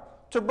far.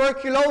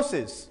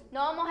 Tuberculosis,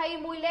 No vamos a ir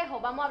muy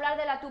lejos, vamos a hablar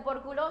de la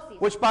tuberculosis.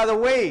 which by the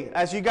way,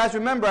 as you guys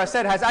remember, I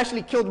said has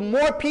actually killed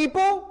more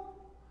people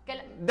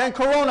Que than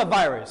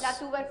coronavirus. la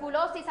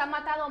tuberculosis ha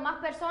matado más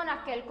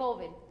personas que el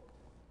COVID.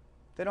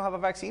 They don't have a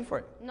vaccine for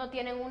it. No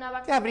tienen una They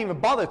vacuna. haven't even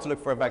bothered to look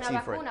for a vaccine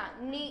Una for it. vacuna.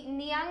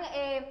 Ni han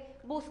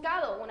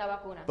buscado una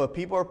vacuna. But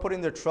people are putting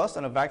their trust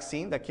in a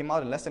vaccine that came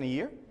out in less than a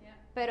year.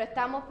 Pero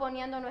estamos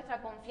poniendo nuestra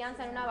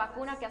confianza en una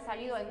vacuna que ha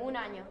salido en un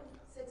año.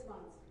 6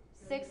 months.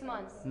 6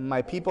 months.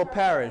 My people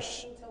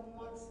perish. Until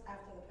months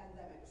after the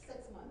pandemic.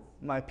 6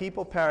 months. My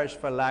people perish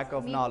for lack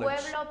of Mi knowledge.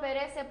 pueblo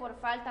perece por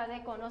falta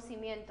de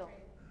conocimiento.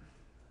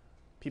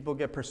 People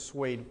get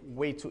persuaded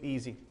way too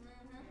easy.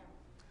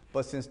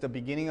 But since the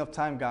beginning of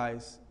time,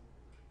 guys,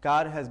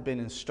 God has been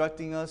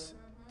instructing us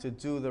to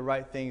do the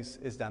right things.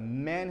 Is that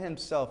man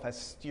himself has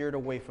steered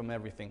away from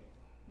everything.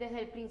 Desde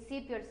el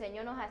principio el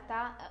Señor nos ha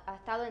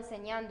estado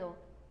enseñando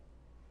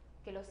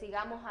que lo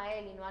sigamos a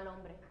Él y no al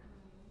hombre.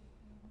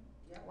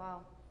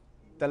 Wow.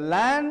 The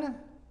land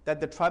that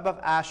the tribe of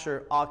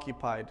Asher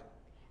occupied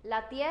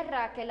La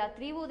tierra que la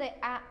tribu de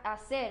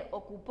Aser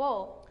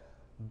ocupó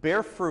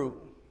bear fruit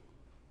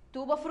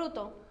tuvo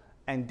fruto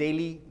and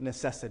daily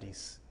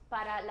necessities.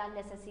 para las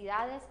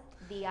necesidades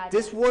diarias.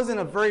 This wasn't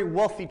a very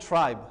wealthy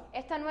tribe.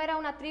 Esta no era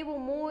una tribu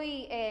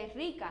muy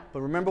rica,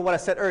 But remember what I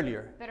said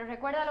earlier. pero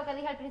recuerda lo que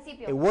dije al It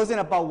principio. wasn't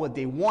about what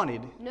they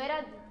wanted,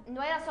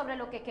 No era sobre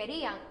lo que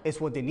querían,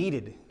 it's what they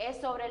needed. es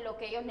sobre lo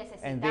que ellos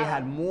And they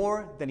had necesitaban.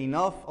 more than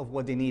enough of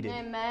what they needed.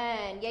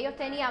 Amén. Y ellos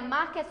tenían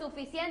más que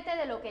suficiente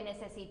de lo que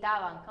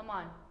necesitaban. Come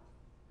on.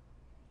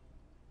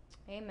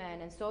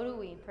 Amen. And so do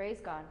we.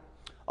 Praise God.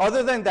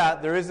 Other than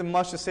that, there isn't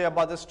much to say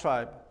about this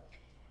tribe.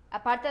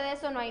 Aparte de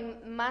eso, no hay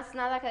más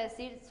nada que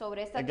decir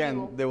sobre esta Again,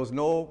 tribu. there was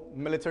no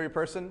military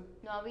person,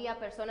 No había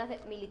personas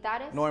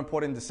militares, no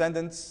important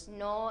descendants,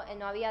 no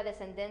había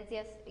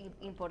descendencias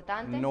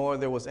importantes, nor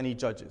there was any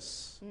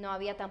judges. no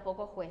había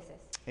tampoco jueces.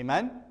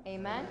 Amen?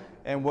 Amen.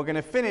 And we're going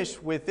to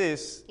finish with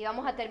this, Y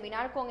vamos a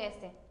terminar con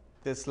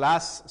this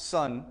last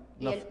son.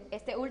 Y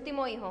este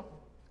último hijo,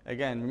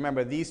 Again,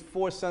 remember, these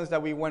 4 sons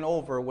that we went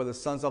over were the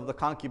sons of the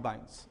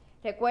concubines.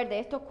 recuerde,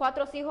 estos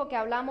 4 hijos que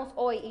hablamos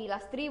hoy y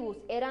las tribus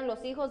eran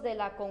los hijos de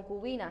la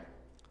concubina.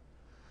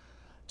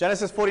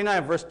 Genesis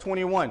 49, verse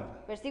 21.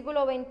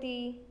 Versículo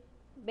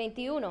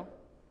 21.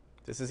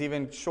 This is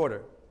even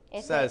shorter.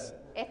 It says,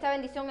 Esta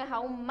bendición es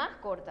aún más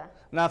corta.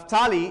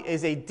 Naphtali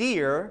is a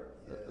deer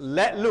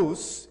let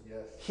loose.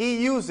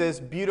 He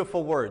uses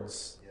beautiful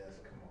words.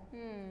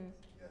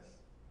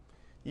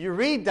 You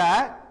read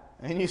that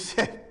and you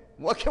say,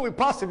 what can we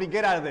possibly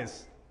get out of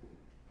this?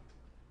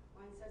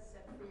 Mine says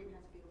set free and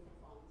has beautiful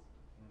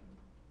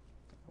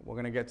fawns. We're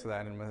going to get to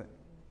that in a minute.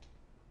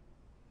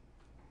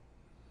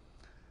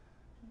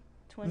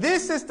 20.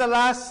 This is the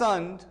last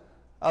son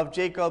of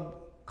Jacob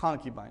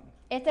concubine.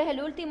 Este es el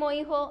último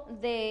hijo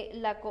de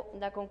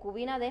la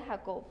concubina de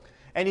Jacob.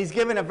 And he's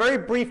given a very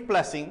brief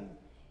blessing.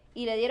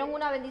 Y le dieron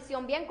una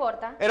bendición bien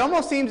corta. It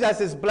almost seems as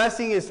his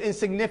blessing is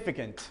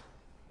insignificant.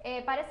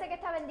 Parece que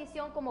esta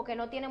bendición como que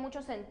no tiene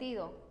mucho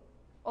sentido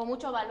o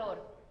mucho valor.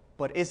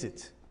 But is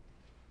it?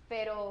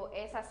 Pero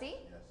es así.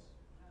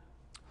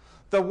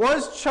 The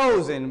words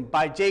chosen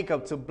by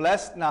Jacob to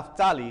bless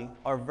Naphtali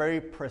are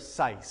very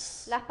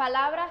precise. Las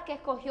palabras que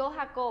escogió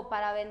Jacob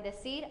para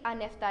bendecir a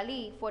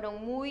Neftalí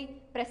fueron muy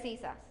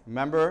precisas.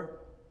 Remember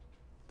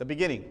the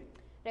beginning.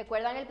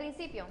 ¿Recuerdan el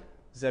principio?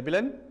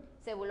 Zebulun,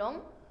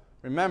 Zebulón,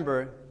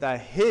 remember that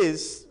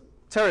his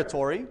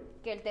territory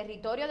que el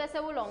territorio de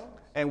Zebulón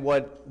and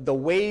what the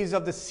waves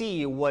of the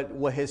sea,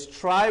 what his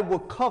tribe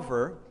would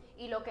cover,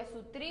 y lo que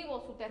su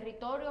tribu, su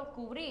territorio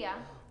cubría,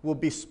 will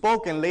be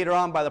spoken later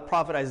on by the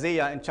prophet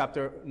Isaiah in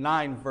chapter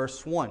 9,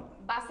 verse 1.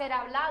 va a ser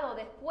hablado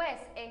después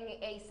en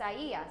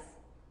Isaías.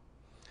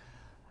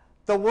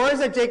 The words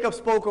that Jacob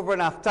spoke over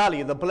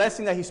Naphtali, the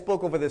blessing that he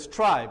spoke over this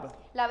tribe,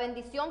 La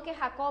bendición que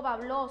Jacob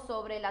habló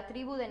sobre la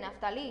tribu de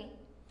Naftalí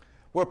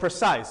were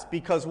precise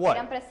because eran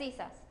what?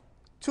 precisas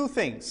Two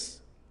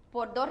things.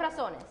 por dos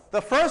razones.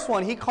 The first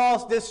one, he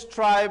calls this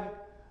tribe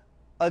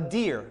a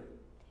deer.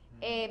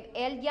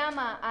 Él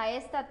llama a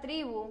esta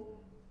tribu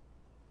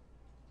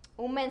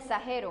un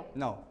mensajero,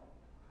 No,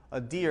 a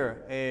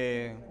deer,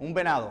 un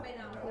venado.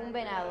 un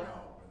venado.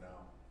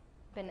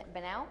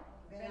 ¿Venado?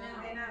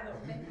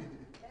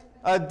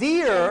 A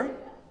deer,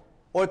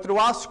 or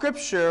throughout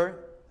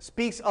scripture,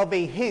 speaks of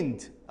a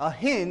hind. A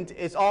hind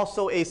is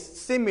also a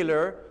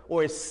similar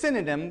or a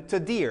synonym to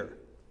deer.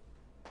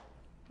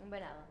 Un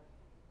venado.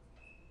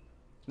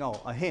 No,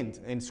 a hind.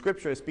 In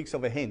scripture, it speaks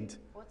of a hind.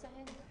 What's a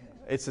hen?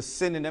 It's a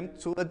synonym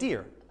to a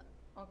deer,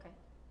 Okay.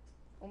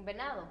 Un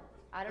venado.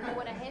 I don't know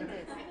what a hen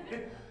is.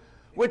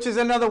 which is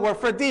another word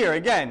for deer.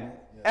 Again,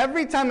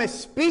 every time it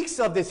speaks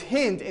of this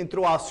hind in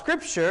throughout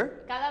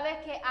scripture, Cada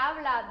vez que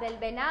habla del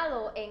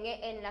venado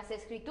en las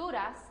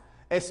escrituras,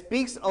 it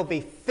speaks of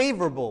a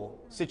favorable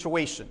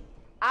situation.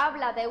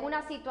 habla de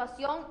una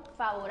situación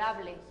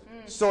favorable.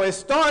 So it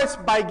starts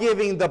by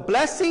giving the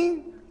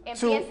blessing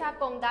to Empieza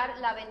con dar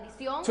la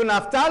bendición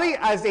Naphtali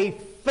as a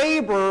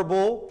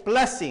favorable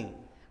blessing.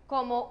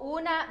 como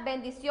una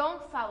bendición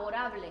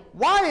favorable.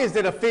 Why is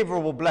it a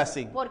favorable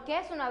blessing? ¿Por qué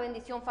es una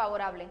bendición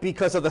favorable?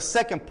 Because of the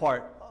second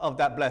part of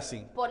that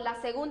blessing. Por la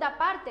segunda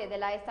parte de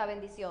esta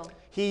bendición.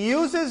 He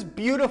uses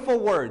beautiful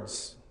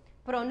words.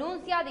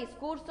 Pronuncia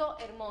discurso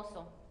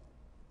hermoso.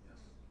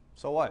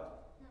 So what?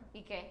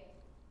 ¿Y qué?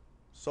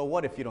 So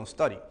what if you don't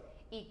study?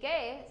 ¿Y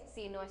qué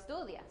si no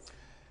estudias?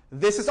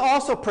 This is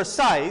also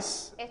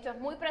precise Esto es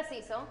muy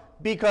preciso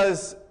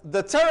because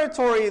the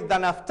territory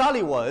that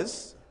Naphtali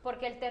was,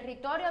 porque el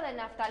territorio de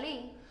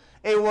Naftalí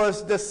it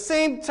was the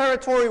same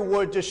territory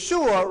where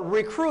Joshua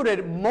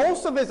recruited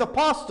most of his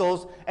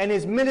apostles and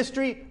his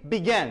ministry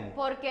began.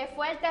 porque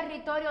fue el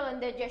territorio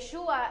donde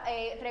Yeshua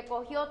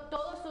recogió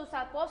todos sus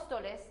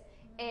apóstoles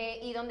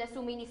y donde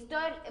su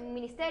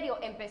ministerio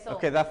empezó.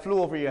 Okay, that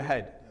flew over your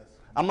head.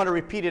 I'm going to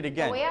repeat it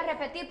again. Voy a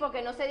repetir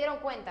porque no se dieron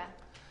cuenta.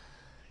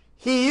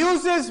 He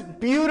uses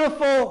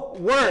beautiful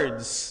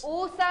words.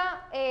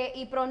 Usa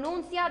y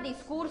pronuncia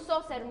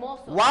discursos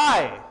hermosos.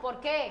 Why? ¿Por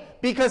qué?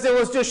 Because it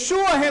was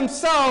Joshua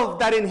himself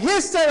that in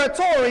his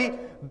territory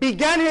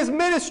began his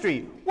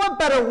ministry. What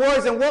better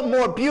words and what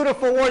more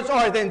beautiful words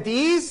are than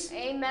these?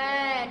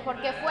 Amen.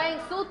 Porque fue en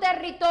su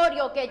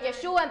territorio que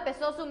Yeshua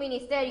empezó su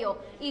ministerio.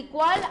 ¿Y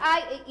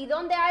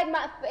dónde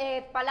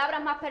hay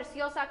palabras más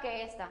preciosas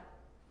que esta?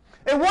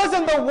 It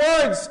wasn't the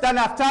words that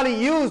Naphtali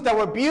used that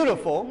were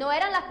beautiful. No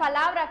eran las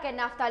palabras que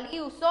Naftalí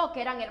usó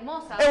que eran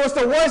hermosas. It was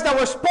the words that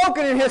were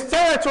spoken in his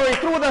territory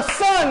through the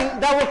son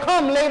that will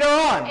come later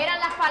on. Eran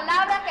las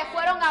palabras que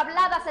fueron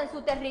habladas en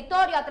su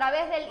territorio a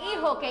través del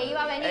hijo que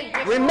iba a venir.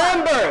 Yeshua.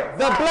 Remember,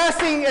 the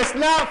blessing is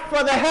not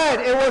for the head,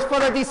 it was for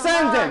the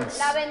descendants.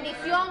 La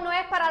bendición no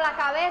es para la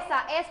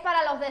cabeza, es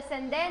para los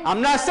descendientes.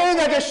 I'm not saying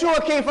that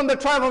Yeshua came from the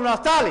tribe of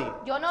Naphtali.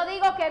 Yo no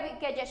digo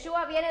que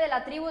Yeshua viene de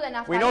la tribu de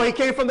Naftalí. We know he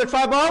came from the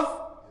tribe of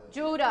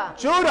Judah.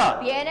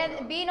 Judah.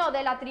 Vino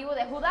de la tribu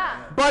de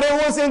Judá. But it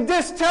was in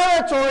this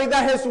territory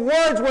that his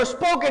words were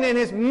spoken and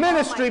his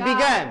ministry Oh my God.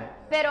 began.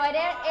 Pero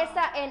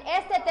en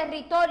este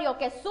territorio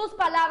que sus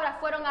palabras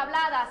fueron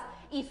habladas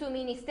y su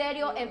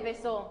ministerio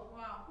empezó.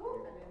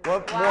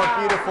 What more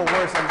beautiful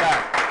words than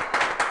that?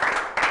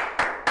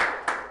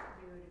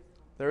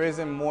 There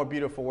isn't more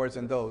beautiful words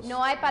than those.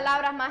 No hay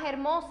palabras más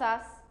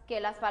hermosas que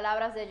las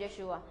palabras de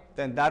Yeshua,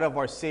 Than that of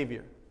our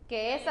Savior.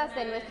 que esas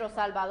de nuestro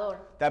Salvador.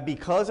 That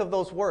because of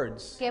those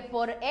words Que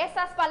por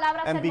esas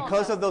palabras and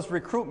because hermosas of those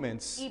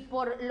recruitments, y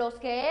por los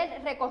que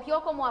él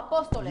recogió como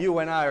apóstoles, you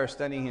and I are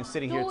standing here,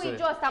 sitting here tú y today.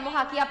 yo estamos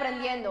aquí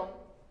aprendiendo.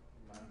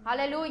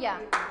 Aleluya.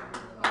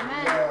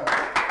 Amén.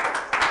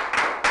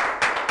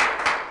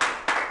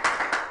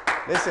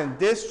 Listen,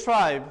 this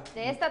tribe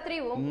De esta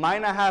tribu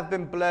might not have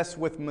been blessed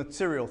with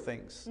material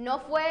things, no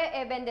fue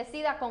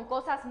bendecida con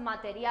cosas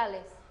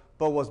materiales,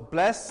 but was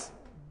blessed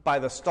by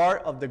the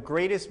start of the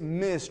greatest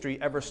ministry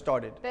ever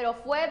started. pero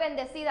fue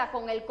bendecida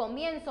con el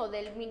comienzo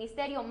del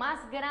ministerio más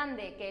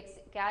grande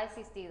que ha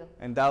existido.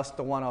 And that's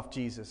the one of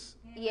Jesus.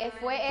 Y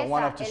fue The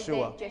one esa, of el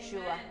Yeshua. de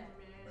Yeshua.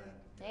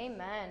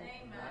 Amen.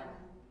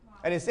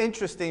 And it's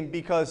interesting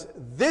because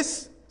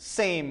this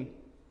same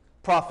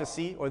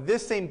prophecy or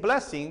this same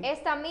blessing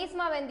Esta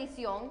misma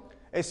bendición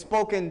is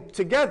spoken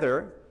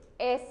together.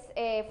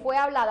 fue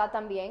hablada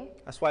también.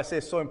 That's why I say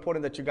it's so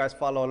important that you guys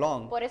follow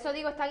along Por eso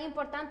digo, es tan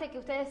importante que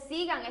ustedes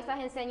sigan esas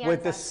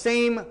with the enseñanzas.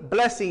 same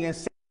blessing and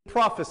same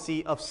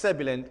prophecy of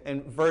Zebulun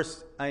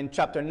in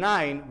chapter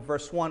 9,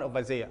 verse 1 of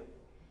Isaiah.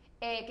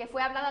 Que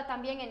fue hablada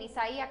también en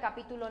Isaías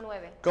capítulo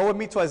 9. Go with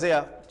me to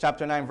Isaiah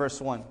chapter 9,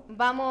 verse 1,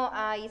 Vamos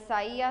a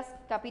Isaías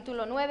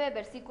capítulo 9,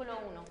 versículo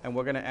 1. and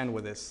we're going to end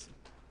with this.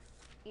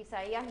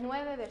 Isaías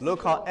 9,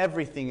 Look how versículo.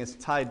 everything is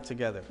tied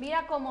together.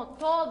 Mira como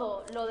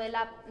todo lo de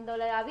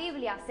la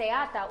Biblia se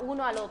ata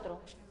uno al otro.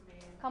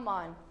 Come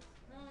on.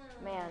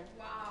 Man.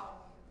 Wow.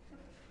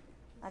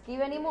 Aquí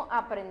venimos a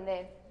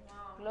aprender.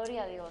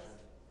 Gloria a Dios.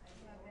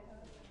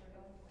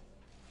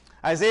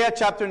 Isaiah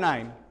chapter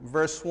 9,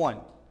 verse 1.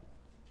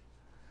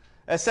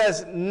 It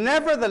says,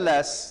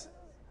 "Nevertheless,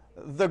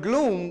 the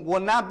gloom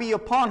will not be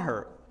upon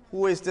her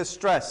who is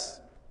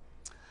distressed,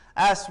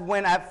 as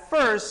when at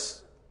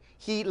first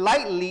he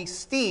lightly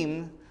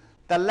steamed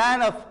the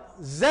land of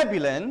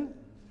Zebulun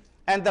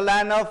and the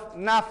land of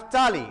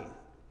Naphtali,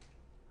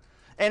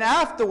 and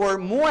afterward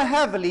more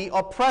heavily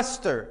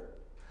oppressed her.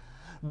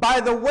 By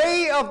the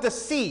way of the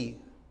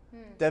sea,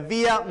 the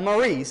Via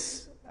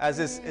Maris, as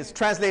is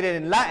translated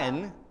in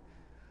Latin,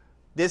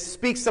 this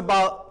speaks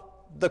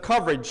about the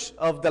coverage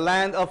of the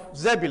land of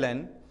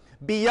Zebulun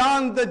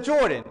beyond the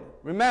Jordan.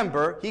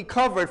 Remember, he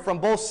covered from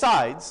both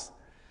sides.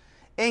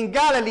 In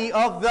Galilee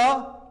of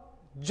the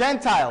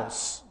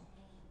Gentiles.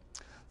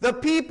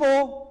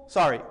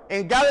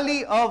 In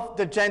Galilee of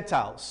the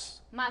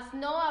Gentiles. Mas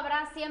no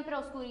habrá siempre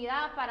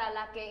oscuridad para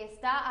la que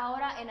está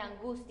ahora en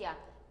angustia,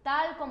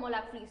 tal como la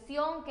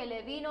aflicción que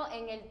le vino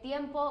en el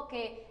tiempo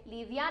que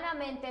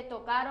livianamente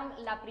tocaron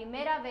la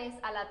primera vez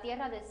a la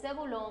tierra de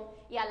Zebulón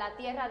y a la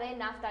tierra de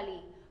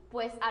Naftalí.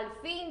 Pues al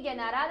fin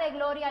llenará de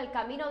gloria el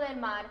camino del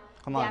mar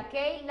Come de on.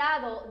 aquel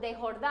lado de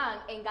Jordán,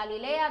 en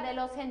Galilea de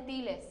los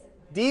gentiles.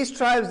 These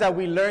tribes that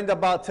we learned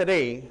about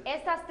today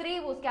Estas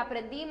tribus que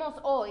aprendimos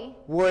hoy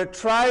were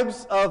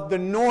tribes of the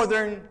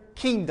northern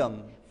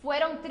kingdom.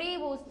 fueron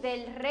tribus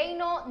del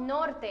reino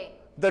norte,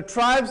 The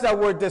tribes that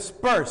were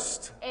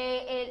dispersed.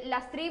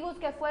 las tribus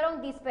que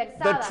fueron The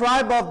dispersadas,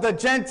 tribe of the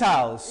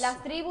Gentiles. las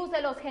tribus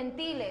de los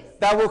gentiles,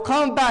 That will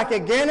come back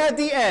again at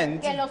the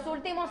end. que en los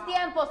últimos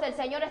tiempos el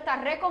Señor está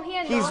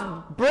recogiendo, He's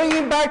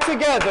bringing back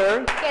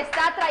together que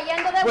está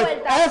trayendo de with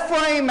vuelta,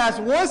 Ephraim as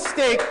one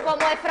stick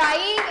como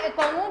Efraín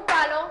con un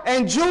palo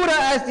and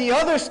Judah as the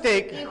other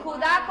stick, y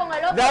Judá con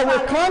el otro that will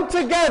palo, come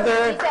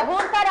together y se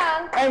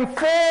juntarán and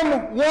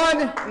form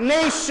one y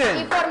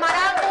nation.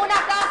 formarán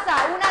una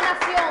casa, una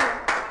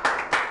nación.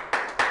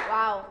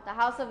 Wow, the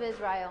house of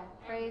Israel.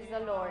 Praise the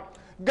Lord.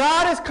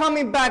 God is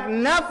coming back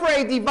not for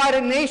a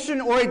divided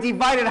nation or a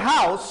divided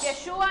house.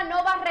 Yeshua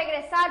no va a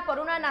regresar por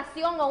una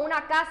nación o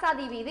una casa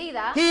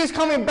dividida. He is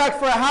coming back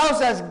for a house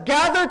that's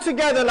gathered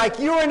together like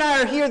you and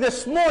I are here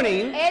this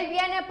morning, Él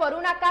viene por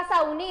una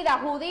casa unida,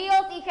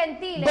 judíos y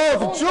gentiles,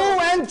 both Jew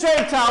and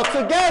Gentile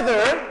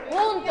together,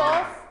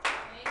 juntos,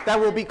 that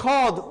will be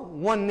called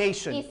one y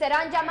nation.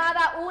 serán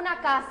llamada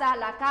una casa,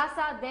 la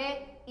casa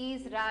de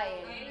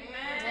Israel.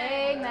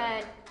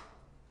 Amen.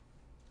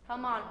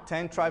 Come on.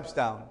 10 tribes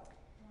down.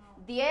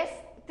 10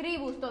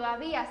 tribus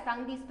todavía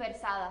están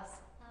dispersas.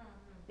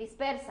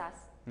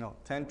 No,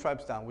 10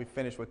 tribes down. We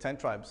finished with 10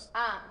 tribes.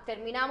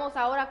 Terminamos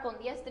ahora con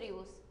 10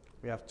 tribus.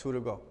 We have 2 to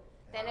go.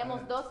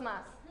 Tenemos 2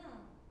 más.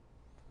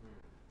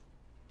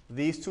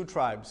 These 2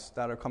 tribes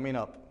that are coming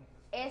up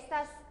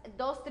Estas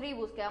 2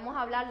 tribus que vamos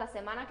a hablar la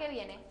semana que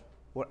viene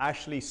will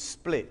actually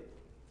split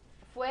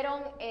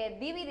fueron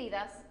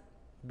divididas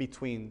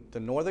between the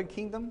northern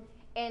kingdom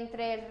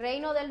entre el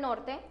reino del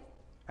norte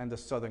and the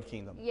southern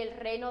kingdom. y el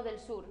reino del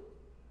sur.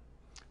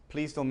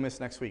 Please don't miss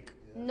next week.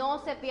 No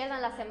se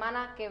pierdan la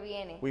semana que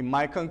viene. We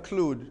might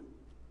conclude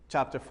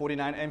chapter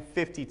 49 and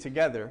 50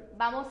 together,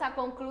 Vamos a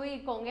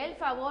concluir con el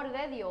favor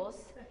de Dios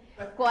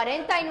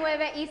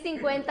 49 y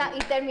 50 y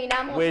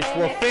terminamos which en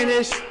will el-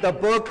 finish the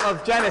book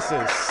of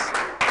Genesis.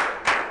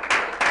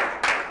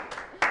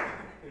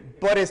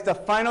 But it's the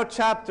final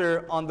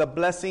chapter on the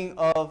blessing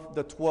of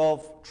the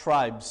 12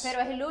 tribes. Pero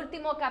es el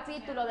último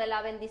capítulo de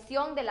la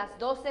bendición de las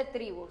 12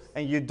 tribus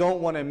And you don't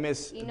want to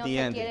miss y no the se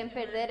ending. quieren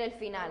perder el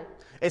final.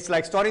 It's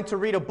like starting to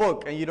read a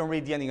book and you don't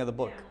read the ending of the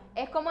book.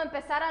 Es como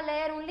empezar a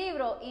leer un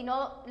libro y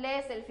no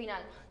lees el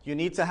final. You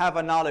need to have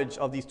a knowledge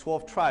of these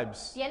 12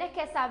 tribes Tienes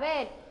que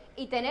saber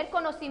y tener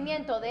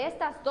conocimiento de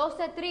estas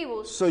 12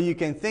 tribus so you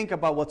can think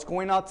about what's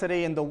going on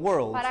today in the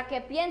world para que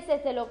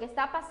pienses de lo que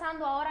está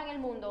pasando ahora en el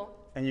mundo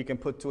and you can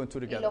put 2 and 2 y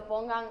together. lo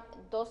pongan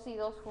 2 y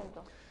 2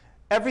 juntos.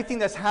 Everything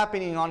that's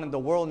happening on in the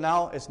world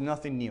now is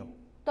nothing new.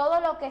 Todo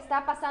lo que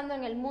está pasando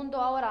en el mundo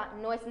ahora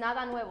no es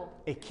nada nuevo.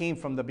 It came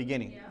from the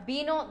beginning.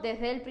 Vino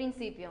desde el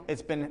principio.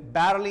 It's been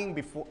battling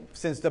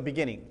since the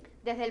beginning.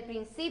 Desde el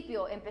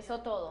principio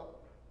empezó todo.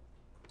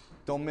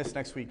 Don't miss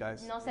next week,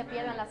 guys. No se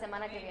pierdan la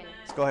semana que viene.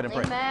 Let's go ahead and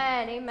pray.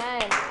 Amen,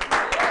 amen.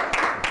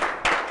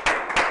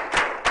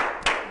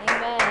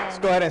 Let's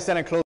go ahead and stand and close.